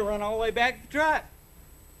 you got to run all the way back to the truck.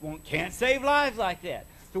 Can't save lives like that.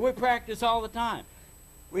 So we practice all the time.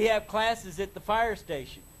 We have classes at the fire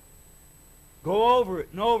station. Go over it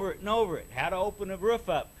and over it and over it. How to open a roof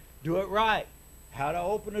up, do it right. How to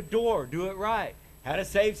open a door, do it right. How to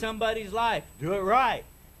save somebody's life, do it right.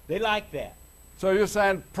 They like that. So you're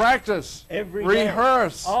saying practice, Every day.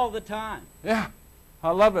 rehearse. All the time. Yeah,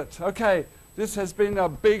 I love it. Okay, this has been a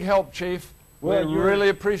big help, Chief. Well, We really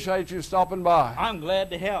appreciate you stopping by. I'm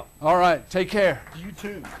glad to help. All right, take care. You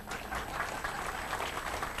too.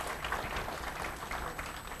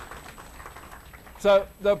 So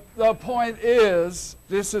the point is,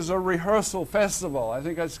 this is a rehearsal festival. I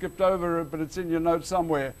think I skipped over it, but it's in your notes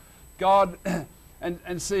somewhere. God,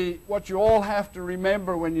 and see, what you all have to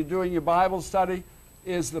remember when you're doing your Bible study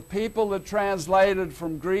is the people that translated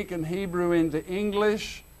from Greek and Hebrew into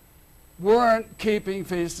English weren't keeping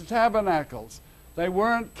Feast of Tabernacles. They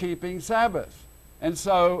weren't keeping Sabbath. And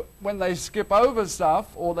so when they skip over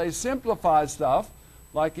stuff or they simplify stuff,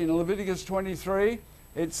 like in Leviticus 23,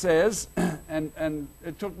 it says, and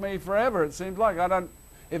it took me forever, it seems like.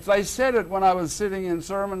 If they said it when I was sitting in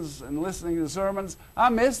sermons and listening to sermons, I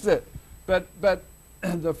missed it. But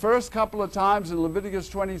the first couple of times in Leviticus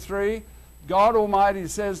 23, God Almighty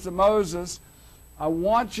says to Moses, I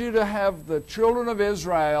want you to have the children of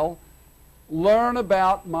Israel learn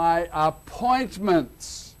about my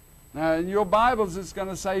appointments. Now, in your Bibles, it's going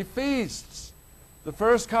to say feasts. The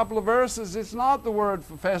first couple of verses, it's not the word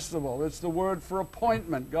for festival. It's the word for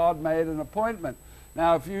appointment. God made an appointment.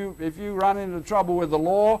 Now, if you run into trouble with the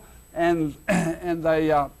law and they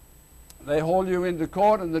haul you into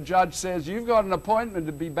court and the judge says, you've got an appointment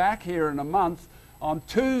to be back here in a month on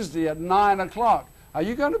Tuesday at 9 o'clock. Are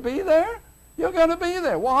you going to be there? You're going to be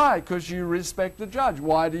there. Why? Because you respect the judge.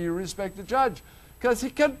 Why do you respect the judge? Because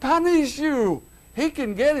he can punish you. He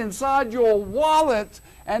can get inside your wallet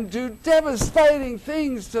and do devastating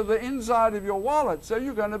things to the inside of your wallet. So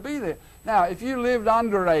you're going to be there. Now, if you lived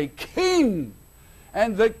under a king,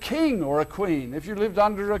 and the king or a queen, if you lived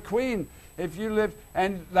under a queen, if you lived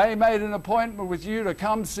and they made an appointment with you to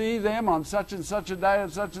come see them on such and such a day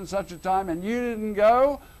at such and such a time and you didn't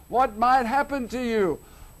go, what might happen to you?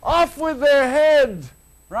 Off with their head,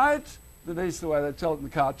 right? At least the way they tell it in the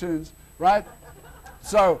cartoons, right?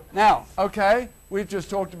 So now, okay, we've just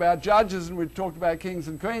talked about judges and we've talked about kings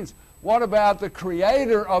and queens. What about the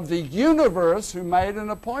creator of the universe who made an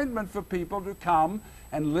appointment for people to come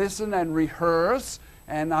and listen and rehearse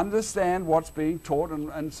and understand what's being taught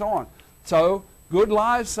and so on? So good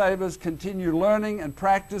lifesavers continue learning and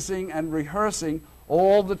practicing and rehearsing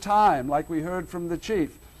all the time, like we heard from the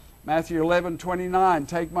chief. Matthew 11:29,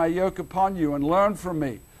 take my yoke upon you and learn from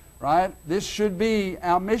me, right? This should be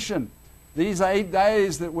our mission. These 8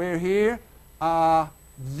 days that we're here are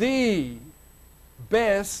the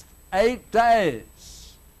best 8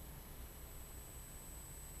 days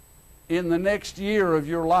in the next year of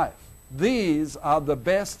your life. These are the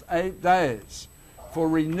best 8 days for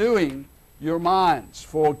renewing your minds,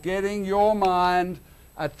 for getting your mind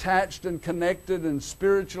attached and connected and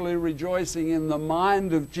spiritually rejoicing in the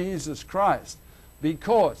mind of Jesus Christ.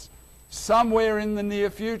 Because somewhere in the near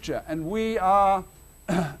future, and we are,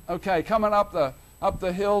 okay, coming up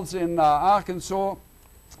the hills in Arkansas,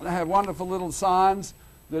 they have wonderful little signs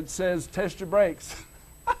that says, test your brakes.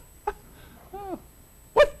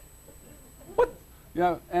 What? You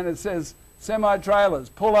know, and it says, semi-trailers,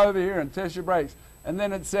 pull over here and test your brakes. And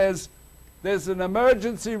then it says, there's an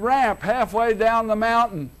emergency ramp halfway down the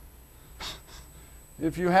mountain.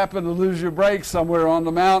 If you happen to lose your brakes somewhere on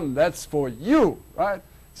the mountain, that's for you, right?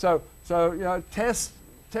 So you know, test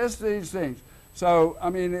these things. So, I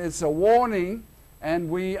mean, it's a warning, and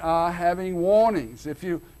we are having warnings. If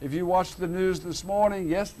you watch the news this morning,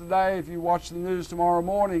 yesterday, if you watch the news tomorrow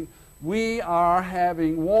morning, we are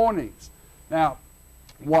having warnings. Now,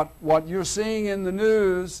 what you're seeing in the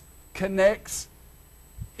news connects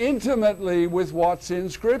intimately with what's in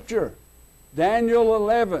Scripture. Daniel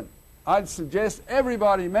 11. I'd suggest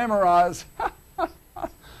everybody memorize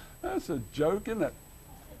That's a joke, isn't it?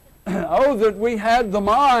 Oh, that we had the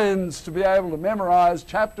minds to be able to memorize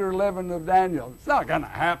chapter 11 of Daniel. It's not going to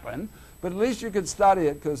happen, but at least you could study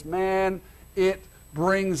it because, man, it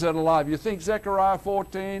brings it alive. You think Zechariah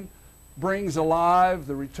 14 brings alive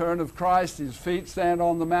the return of Christ, his feet stand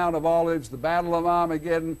on the Mount of Olives, the Battle of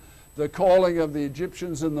Armageddon, the calling of the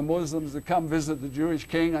Egyptians and the Muslims to come visit the Jewish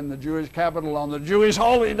king and the Jewish capital on the Jewish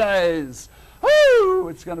holy days. Woo!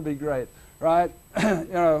 It's going to be great, right?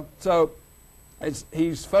 So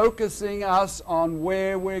he's focusing us on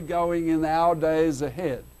where we're going in our days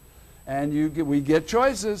ahead. And we get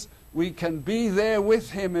choices. We can be there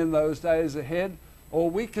with him in those days ahead, or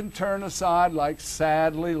we can turn aside like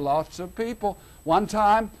sadly lots of people. One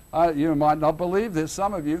time, you might not believe this,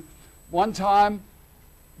 some of you, one time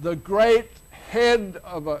the great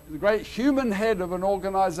human head of an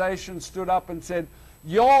organization stood up and said,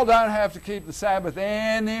 y'all don't have to keep the Sabbath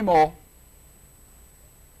anymore.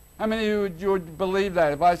 How many of you would believe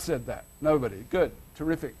that if I said that? Nobody. Good.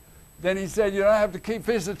 Terrific. Then he said, you don't have to keep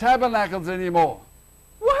Feast of Tabernacles anymore.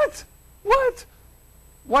 What? What?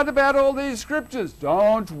 What about all these scriptures?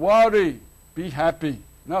 Don't worry. Be happy.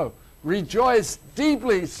 No. Rejoice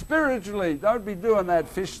deeply, spiritually. Don't be doing that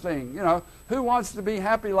fish thing. Who wants to be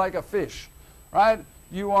happy like a fish? Right?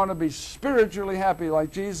 You want to be spiritually happy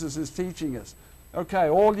like Jesus is teaching us. Okay,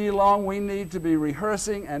 all year long we need to be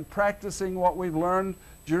rehearsing and practicing what we've learned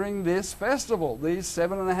during this festival, these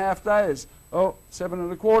 7.5 days. Oh,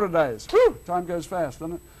 7.25 days. Whew, time goes fast,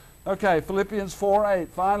 doesn't it? Okay, Philippians 4:8.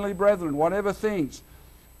 Finally, brethren, whatever things.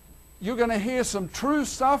 You're going to hear some true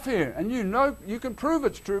stuff here, and you can prove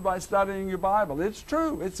it's true by studying your Bible. It's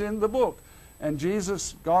true. It's in the book. And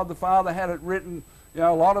Jesus, God the Father, had it written,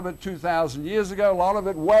 a lot of it 2,000 years ago, a lot of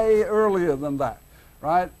it way earlier than that.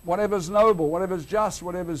 Right? Whatever's noble, whatever's just,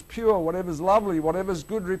 whatever's pure, whatever's lovely, whatever's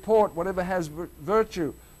good report, whatever has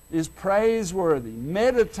virtue is praiseworthy.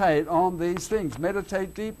 Meditate on these things.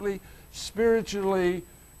 Meditate deeply, spiritually.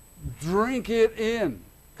 Drink it in,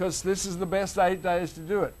 because this is the best 8 days to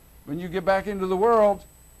do it. When you get back into the world,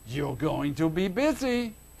 you're going to be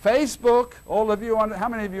busy. Facebook, all of you on, how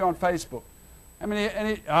many of you on Facebook? How many,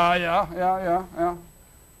 yeah.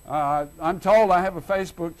 I'm told I have a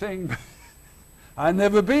Facebook thing. I've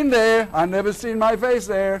never been there. I've never seen my face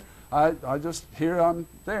there. I just hear I'm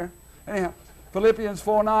there. Anyhow, Philippians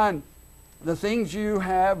 4:9, the things you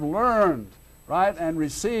have learned, right, and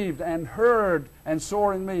received and heard and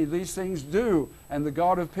saw in me, these things do, and the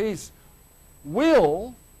God of peace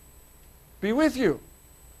will be with you.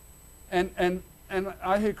 And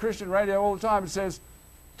I hear Christian radio all the time. It says,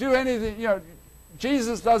 do anything,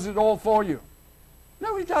 Jesus does it all for you.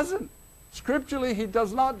 No, he doesn't. Scripturally, he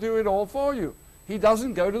does not do it all for you. He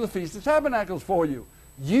doesn't go to the Feast of Tabernacles for you.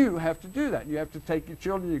 You have to do that. You have to take your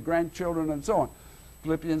children, your grandchildren, and so on.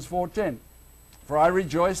 Philippians 4:10. For I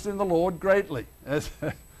rejoiced in the Lord greatly.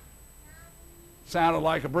 Sounded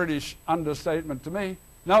like a British understatement to me.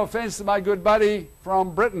 No offense to my good buddy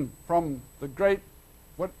from Britain, from the great,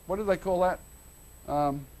 what do they call that?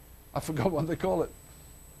 I forgot what they call it.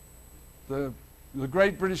 The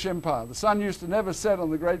Great British Empire. The sun used to never set on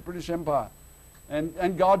the Great British Empire.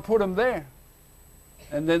 And God put them there.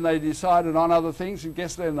 And then they decided on other things, and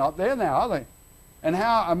guess they're not there now, are they? And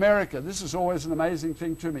how America, this is always an amazing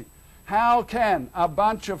thing to me, how can a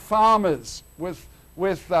bunch of farmers with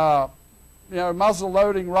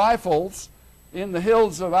muzzle-loading rifles in the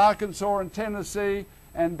hills of Arkansas and Tennessee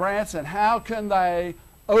and Branson, how can they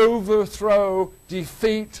overthrow,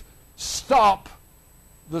 defeat, stop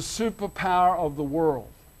the superpower of the world?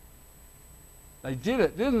 They did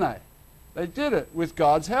it, didn't they? They did it with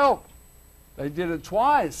God's help. They did it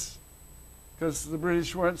twice because the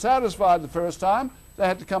British weren't satisfied the first time. They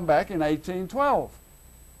had to come back in 1812.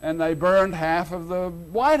 And they burned half of the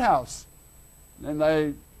White House. And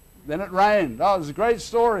then it rained. Oh, it was a great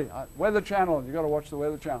story. Weather Channel, you've got to watch the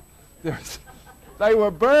Weather Channel. They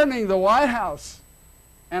were burning the White House.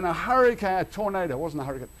 And a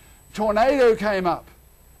tornado came up.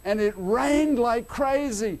 And it rained like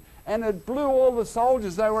crazy. And it blew all the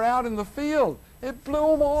soldiers. They were out in the field. It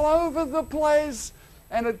blew them all over the place,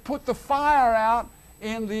 and it put the fire out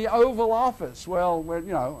in the Oval Office, the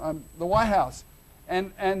White House.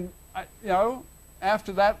 And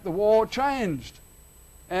after that, the war changed.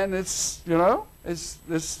 And it's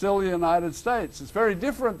still the United States. It's very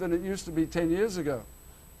different than it used to be 10 years ago,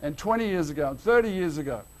 and 20 years ago, and 30 years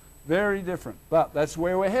ago. Very different. But that's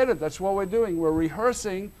where we're headed. That's what we're doing. We're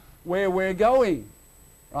rehearsing where we're going.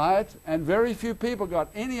 Right? And very few people got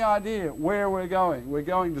any idea where we're going. We're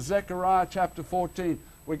going to Zechariah chapter 14.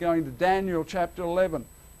 We're going to Daniel chapter 11.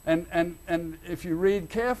 And if you read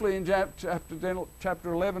carefully in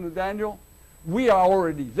chapter 11 of Daniel, we are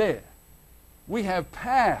already there. We have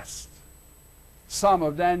passed some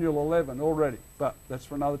of Daniel 11 already, but that's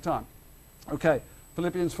for another time. Okay,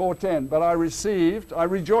 Philippians 4:10. But I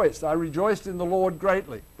rejoiced in the Lord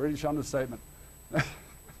greatly. British understatement.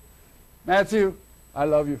 Matthew, I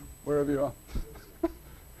love you, wherever you are.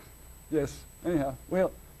 Yes, anyhow,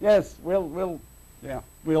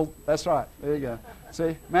 that's right, there you go.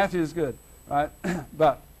 See, Matthew's good, right?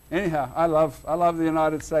 But anyhow, I love the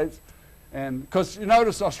United States, and because you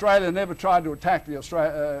notice Australia never tried to attack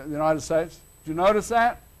the United States. Did you notice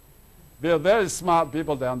that? They're very smart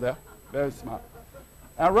people down there, very smart.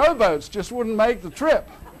 Our rowboats just wouldn't make the trip.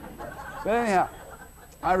 But anyhow,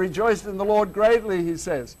 I rejoiced in the Lord greatly, he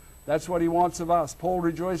says. That's what he wants of us. Paul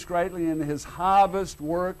rejoiced greatly in his harvest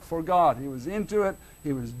work for God. He was into it.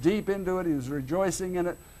 He was deep into it. He was rejoicing in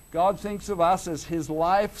it. God thinks of us as his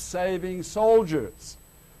life-saving soldiers.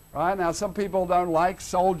 Right? Now, some people don't like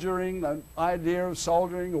soldiering, the idea of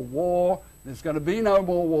soldiering, a war. There's going to be no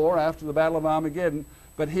more war after the Battle of Armageddon.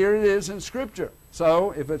 But here it is in Scripture.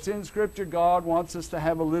 So, if it's in Scripture, God wants us to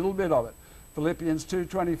have a little bit of it. Philippians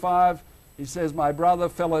 2:25, he says, my brother,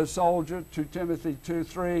 fellow soldier. 2 Timothy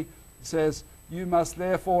 2:3, he says, you must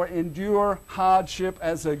therefore endure hardship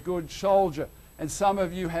as a good soldier. And some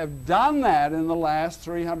of you have done that in the last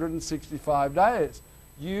 365 days.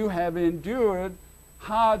 You have endured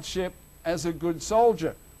hardship as a good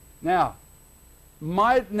soldier. Now,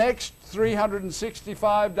 might next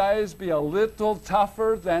 365 days be a little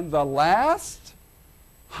tougher than the last?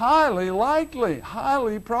 Highly likely,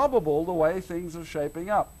 highly probable the way things are shaping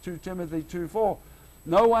up. 2 Timothy 2:4.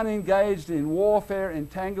 No one engaged in warfare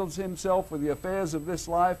entangles himself with the affairs of this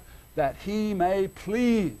life that he may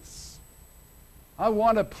please. I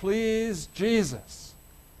want to please Jesus.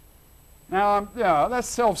 Now, that's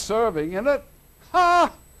self-serving, isn't it?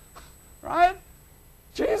 Ha! Right?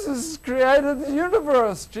 Jesus created the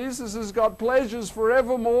universe. Jesus has got pleasures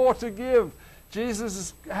forevermore to give.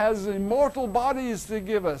 Jesus has immortal bodies to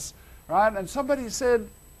give us. Right? And somebody said,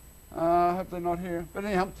 I hope they're not here, but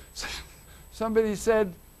anyhow, somebody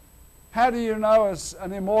said, how do you know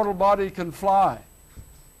an immortal body can fly?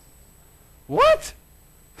 What?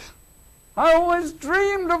 I always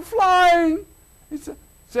dreamed of flying. He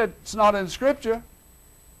said, it's not in Scripture.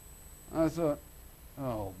 I thought,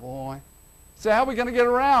 oh boy. So how are we going to get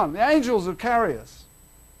around? The angels will carry us.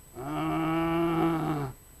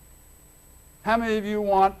 How many of you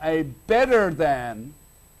want a better than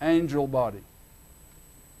angel body?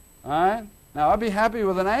 All right? Now, I'd be happy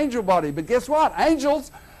with an angel body, but guess what?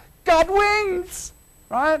 Angels got wings,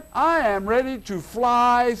 right? I am ready to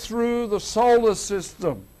fly through the solar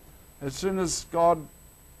system as soon as God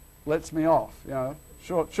lets me off, you know.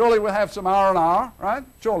 Surely we'll have some R&R, right?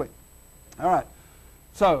 Surely. All right.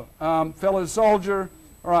 So, fellow soldier,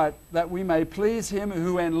 all right, that we may please him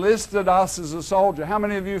who enlisted us as a soldier. How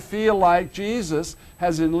many of you feel like Jesus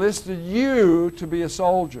has enlisted you to be a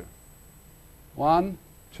soldier? 1,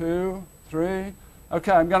 2, 3.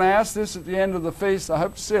 Okay, I'm going to ask this at the end of the feast. I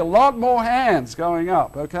hope to see a lot more hands going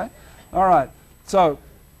up, okay? All right. So,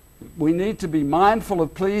 we need to be mindful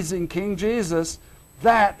of pleasing King Jesus.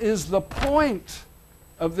 That is the point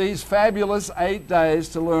of these fabulous 8 days,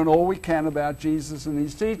 to learn all we can about Jesus and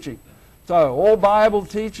his teaching. So, all Bible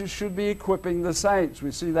teachers should be equipping the saints.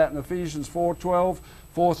 We see that in Ephesians 4:12,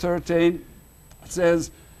 4:13. It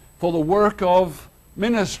says, for the work of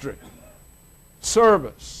ministry,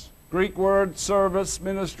 service. Greek word, service,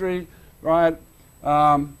 ministry, right?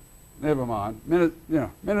 Never mind.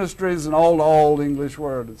 Ministry is an old English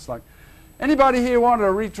word. It's like, anybody here want to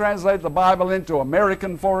retranslate the Bible into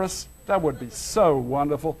American for us? That would be so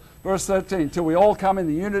wonderful. Verse 13, till we all come in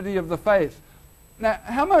the unity of the faith. Now,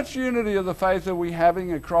 how much unity of the faith are we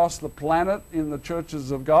having across the planet in the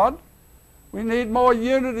churches of God? We need more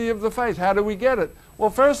unity of the faith. How do we get it? Well,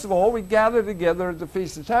 first of all, we gather together at the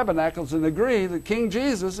Feast of Tabernacles and agree that King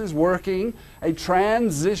Jesus is working a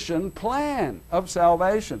transition plan of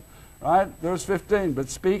salvation. Right? Verse 15, but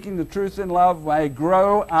speaking the truth in love may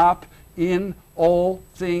grow up in all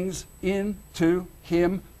things into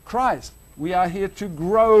him, Christ. We are here to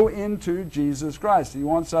grow into Jesus Christ. He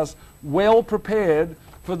wants us well prepared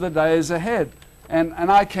for the days ahead. And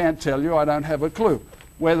I can't tell you, I don't have a clue,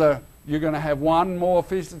 whether you're going to have 1 more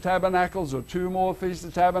Feast of Tabernacles or 2 more Feast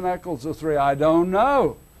of Tabernacles or 3. I don't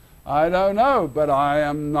know. I don't know, but I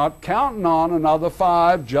am not counting on another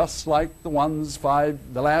 5 just like the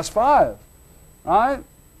last 5. Right?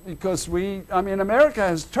 Because America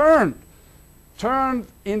has turned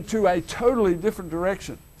into a totally different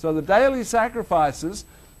direction. So the daily sacrifices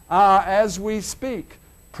are, as we speak,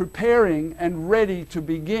 preparing and ready to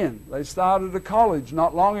begin. They started a college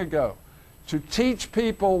not long ago to teach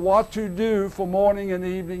people what to do for morning and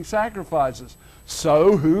evening sacrifices.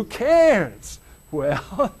 So who cares?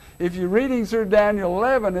 Well, if you're reading through Daniel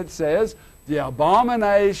 11, it says the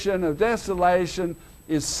abomination of desolation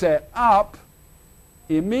is set up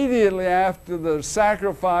immediately after the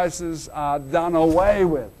sacrifices are done away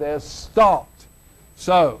with. They're stopped.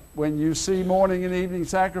 So, when you see morning and evening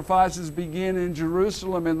sacrifices begin in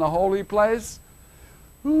Jerusalem in the holy place,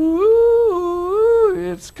 ooh,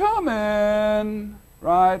 it's coming,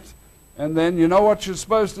 right? And then you know what you're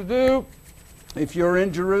supposed to do? If you're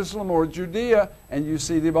in Jerusalem or Judea and you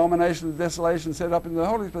see the abomination of desolation set up in the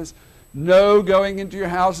holy place, no going into your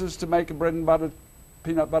houses to make a bread and butter,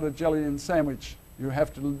 peanut butter jelly and sandwich. You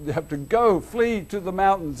have to go, flee to the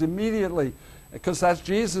mountains immediately, because that's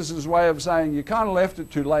Jesus' way of saying you kind of left it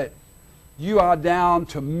too late. You are down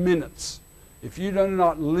to minutes. If you do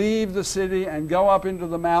not leave the city and go up into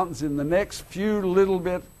the mountains in the next few little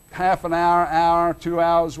bit, half an hour, hour, 2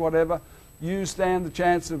 hours, whatever, you stand the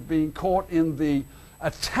chance of being caught in the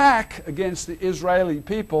attack against the Israeli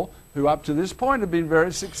people, who up to this point have been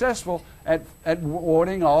very successful at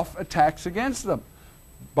warding off attacks against them.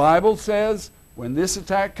 Bible says when this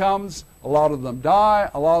attack comes, a lot of them die,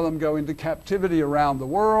 a lot of them go into captivity around the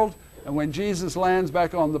world, and when Jesus lands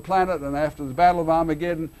back on the planet and after the Battle of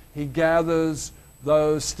Armageddon, he gathers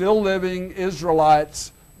those still living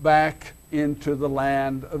Israelites back into the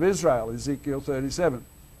land of Israel, Ezekiel 37.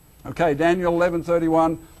 Okay, Daniel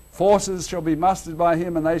 11:31, forces shall be mustered by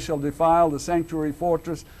him, and they shall defile the sanctuary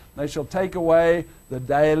fortress. They shall take away the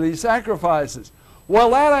daily sacrifices.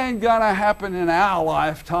 Well, that ain't going to happen in our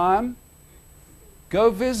lifetime. Go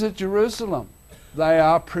visit Jerusalem. They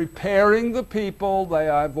are preparing the people. They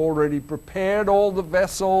have already prepared all the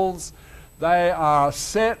vessels. They are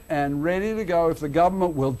set and ready to go if the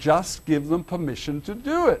government will just give them permission to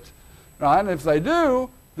do it. Right? And if they do,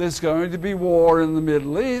 there's going to be war in the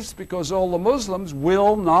Middle East, because all the Muslims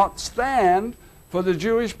will not stand for the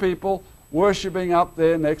Jewish people worshipping up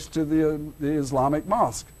there next to the Islamic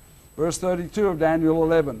mosque. Verse 32 of Daniel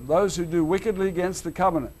 11, those who do wickedly against the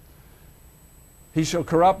covenant, he shall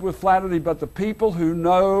corrupt with flattery, but the people who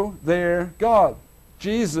know their God.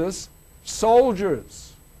 Jesus,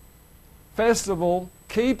 soldiers, festival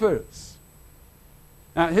keepers.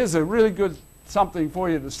 Now here's a really good something for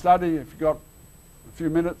you to study if you've got a few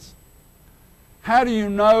minutes. How do you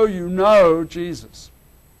know Jesus?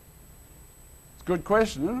 It's a good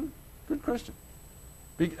question, isn't it? Good question.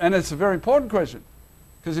 And it's a very important question.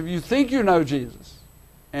 Because if you think you know Jesus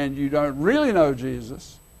and you don't really know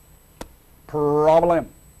Jesus, problem.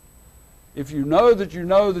 If you know that you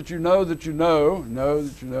know that you know that you know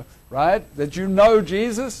that you know, right? That you know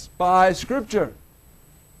Jesus by Scripture.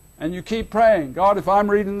 And you keep praying, God, if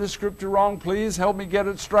I'm reading this Scripture wrong, please help me get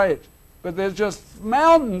it straight. But there's just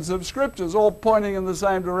mountains of Scriptures all pointing in the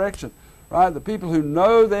same direction. Right? The people who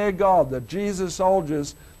know their God, the Jesus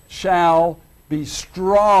soldiers, shall be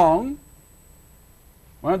strong.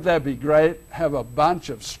 Won't that be great? Have a bunch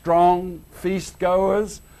of strong feast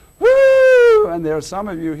goers. Woo! And there are some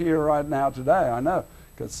of you here right now today, I know,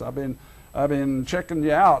 because I've been checking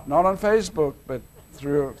you out, not on Facebook, but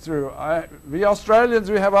through we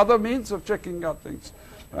Australians, we have other means of checking out things,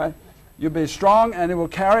 right? You'll be strong, and it will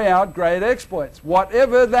carry out great exploits.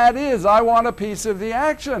 Whatever that is, I want a piece of the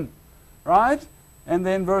action, right? And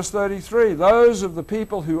then verse 33, those of the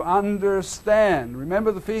people who understand.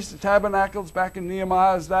 Remember the Feast of Tabernacles back in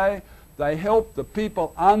Nehemiah's day? They help the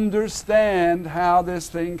people understand how this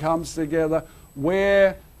thing comes together,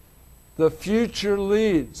 where the future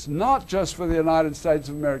leads, not just for the United States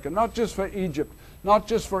of America, not just for Egypt, not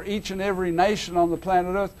just for each and every nation on the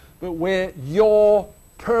planet Earth, but where your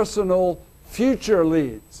personal future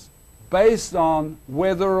leads, based on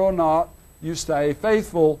whether or not you stay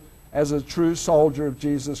faithful as a true soldier of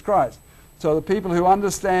Jesus Christ. So the people who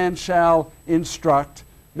understand shall instruct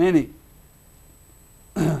many.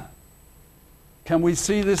 Can we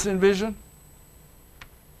see this in vision?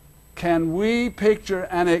 Can we picture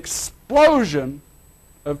an explosion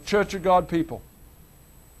of Church of God people?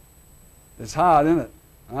 It's hard, isn't it?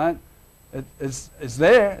 Right? It's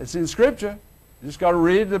there. It's in Scripture. You just got to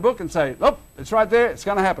read the book and say, "Oh, it's right there. It's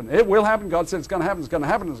going to happen. It will happen. God said it's going to happen. It's going to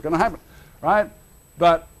happen. It's going to happen." Right?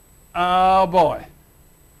 But oh boy,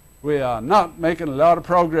 we are not making a lot of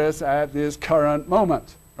progress at this current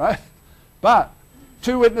moment. Right? But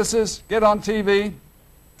 2 witnesses get on TV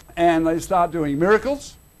and they start doing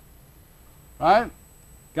miracles. Right?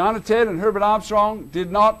 Garner Ted and Herbert Armstrong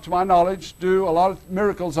did not, to my knowledge, do a lot of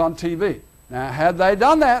miracles on TV. Now, had they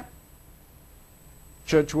done that,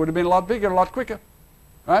 church would have been a lot bigger, a lot quicker.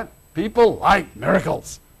 right? People like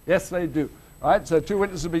miracles. Yes, they do, right? So 2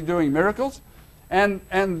 witnesses will be doing miracles. And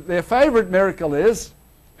their favorite miracle is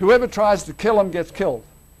whoever tries to kill them gets killed.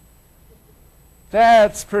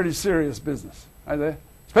 That's pretty serious business, right there?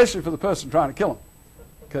 Especially for the person trying to kill them.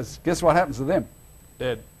 Because guess what happens to them?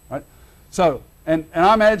 Dead, right? So, and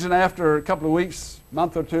I imagine after a couple of weeks,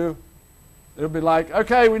 month or two, it'll be like,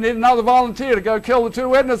 okay, we need another volunteer to go kill the 2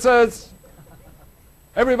 witnesses.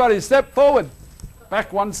 Everybody step forward.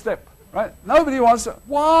 Back 1 step, right? Nobody wants to.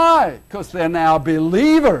 Why? Because they're now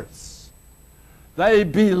believers. They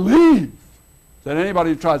believe that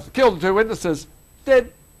anybody who tries to kill the 2 witnesses,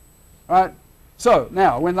 dead, right? So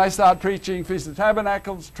now, when they start preaching Feast of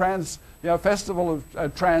Tabernacles, Festival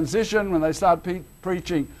of Transition, when they start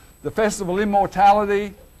preaching the Festival of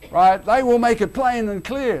Immortality, right, they will make it plain and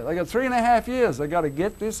clear. They got 3.5 years. They got to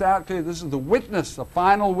get this out clear. This is the witness, the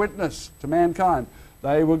final witness to mankind.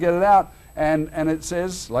 They will get it out, and it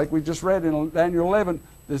says, like we just read in Daniel 11,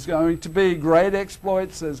 there's going to be great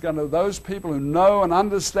exploits. There's going to those people who know and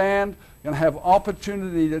understand going to have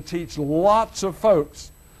opportunity to teach lots of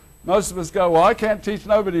folks. Most of us go, well, I can't teach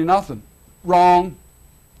nobody nothing. Wrong.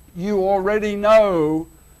 You already know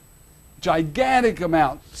gigantic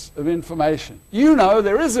amounts of information. You know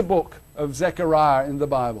there is a book of Zechariah in the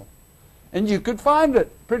Bible. And you could find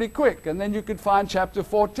it pretty quick. And then you could find chapter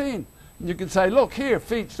 14. And you could say, look here,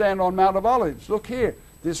 feet stand on Mount of Olives. Look here.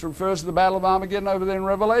 This refers to the Battle of Armageddon over there in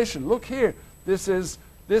Revelation. Look here. This is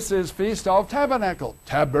Feast of Tabernacle.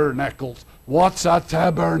 Tabernacles. What's a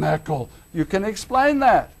tabernacle? You can explain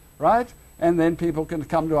that, right? And then people can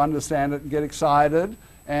come to understand it and get excited.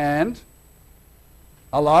 And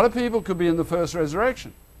a lot of people could be in the first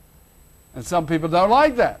resurrection. And some people don't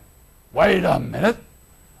like that. Wait a minute.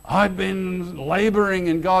 I've been laboring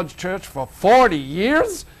in God's church for 40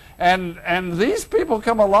 years, and these people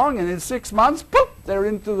come along, and in 6 months, poof,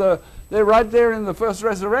 they're right there in the first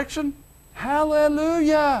resurrection.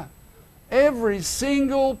 Hallelujah! Every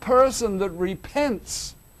single person that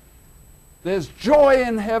repents, there's joy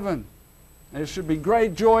in heaven. There should be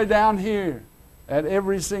great joy down here at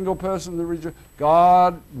every single person that rejoices.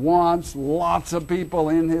 God wants lots of people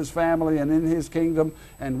in His family and in His kingdom,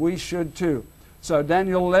 and we should too. So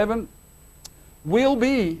Daniel 11 will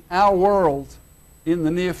be our world in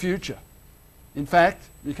the near future. In fact,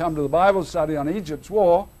 you come to the Bible study on Egypt's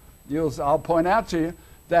war, I'll point out to you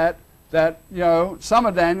that some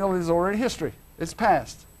of Daniel is already history. It's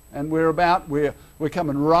past. And we're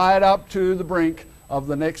coming right up to the brink of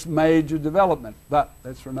the next major development. But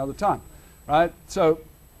that's for another time. Right? So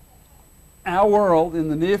our world in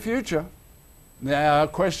the near future, our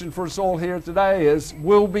question for us all here today is,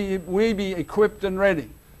 will we be equipped and ready?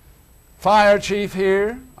 Fire chief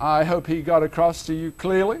here, I hope he got across to you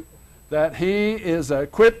clearly that he is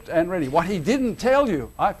equipped and ready. What he didn't tell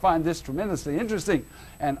you, I find this tremendously interesting,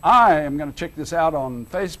 and I am going to check this out on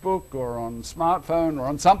Facebook or on smartphone or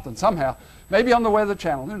on something, somehow, maybe on the Weather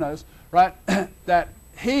Channel, who knows, right? That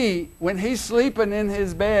when he's sleeping in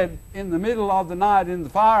his bed in the middle of the night in the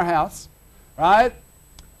firehouse, right,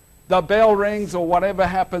 the bell rings or whatever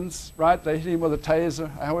happens, right, they hit him with a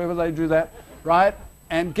taser, however they do that, right,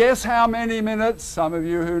 and guess how many minutes, some of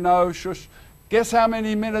you who know, shush, guess how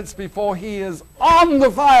many minutes before he is on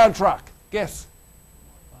the fire truck? Guess.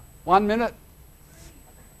 1 minute.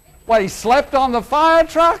 What, he slept on the fire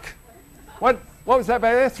truck? What was that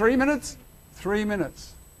back there? 3 minutes? 3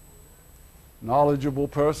 minutes. Knowledgeable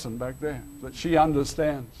person back there that she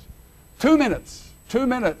understands. 2 minutes. 2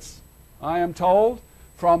 minutes, I am told,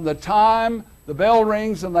 from the time the bell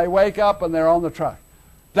rings and they wake up and they're on the truck.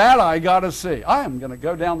 That I got to see. I am going to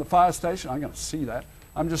go down the fire station. I'm going to see that.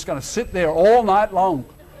 I'm just going to sit there all night long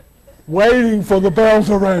waiting for the bell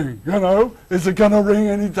to ring, Is it going to ring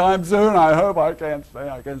anytime soon? I hope I can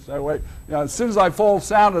stay awake. As soon as I fall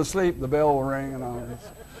sound asleep, the bell will ring and all this.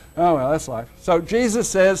 Oh, well, that's life. So Jesus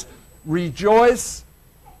says, rejoice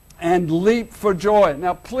and leap for joy.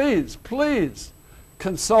 Now, please, please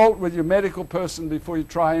consult with your medical person before you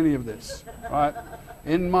try any of this, right?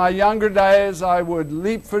 In my younger days, I would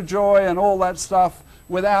leap for joy and all that stuff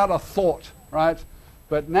without a thought, right?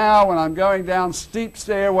 But now when I'm going down steep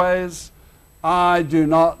stairways, I do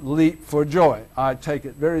not leap for joy. I take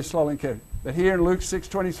it very slowly and carefully. But here in Luke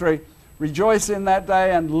 6:23, rejoice in that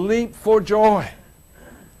day and leap for joy.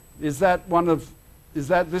 Is that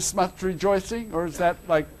this much rejoicing? Or is that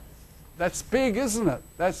that's big, isn't it?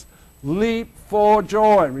 That's leap for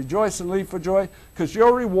joy. Rejoice and leap for joy, because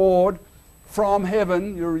your reward from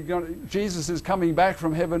heaven, Jesus is coming back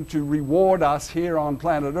from heaven to reward us here on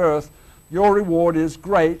planet Earth. Your reward is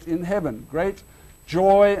great in heaven. Great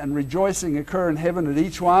joy and rejoicing occur in heaven at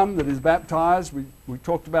each one that is baptized. We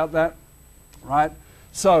talked about that, right?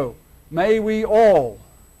 So, may we all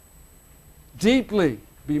deeply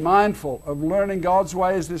be mindful of learning God's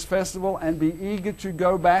ways this festival and be eager to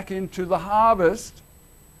go back into the harvest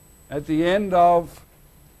at the end of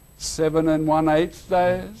 7 1/8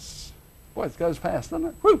 days. Boy, it goes fast, doesn't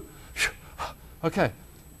it? Woo! Okay.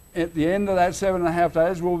 At the end of that 7.5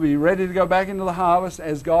 days, we'll be ready to go back into the harvest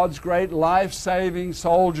as God's great life-saving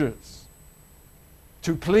soldiers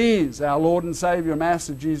to please our Lord and Savior,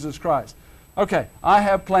 Master Jesus Christ. Okay, I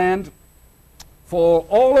have planned for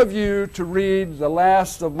all of you to read the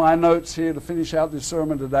last of my notes here to finish out this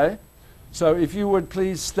sermon today. So if you would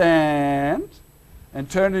please stand and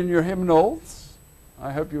turn in your hymnals.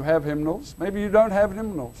 I hope you have hymnals. Maybe you don't have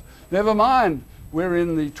hymnals. Never mind. We're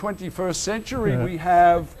in the 21st century. We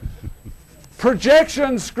have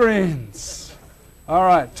projection screens. All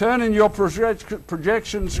right, turn in your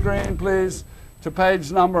projection screen, please, to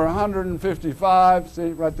page number 155.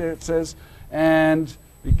 See, right there it says, and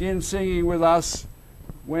begin singing with us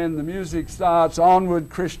when the music starts, Onward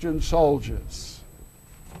Christian Soldiers.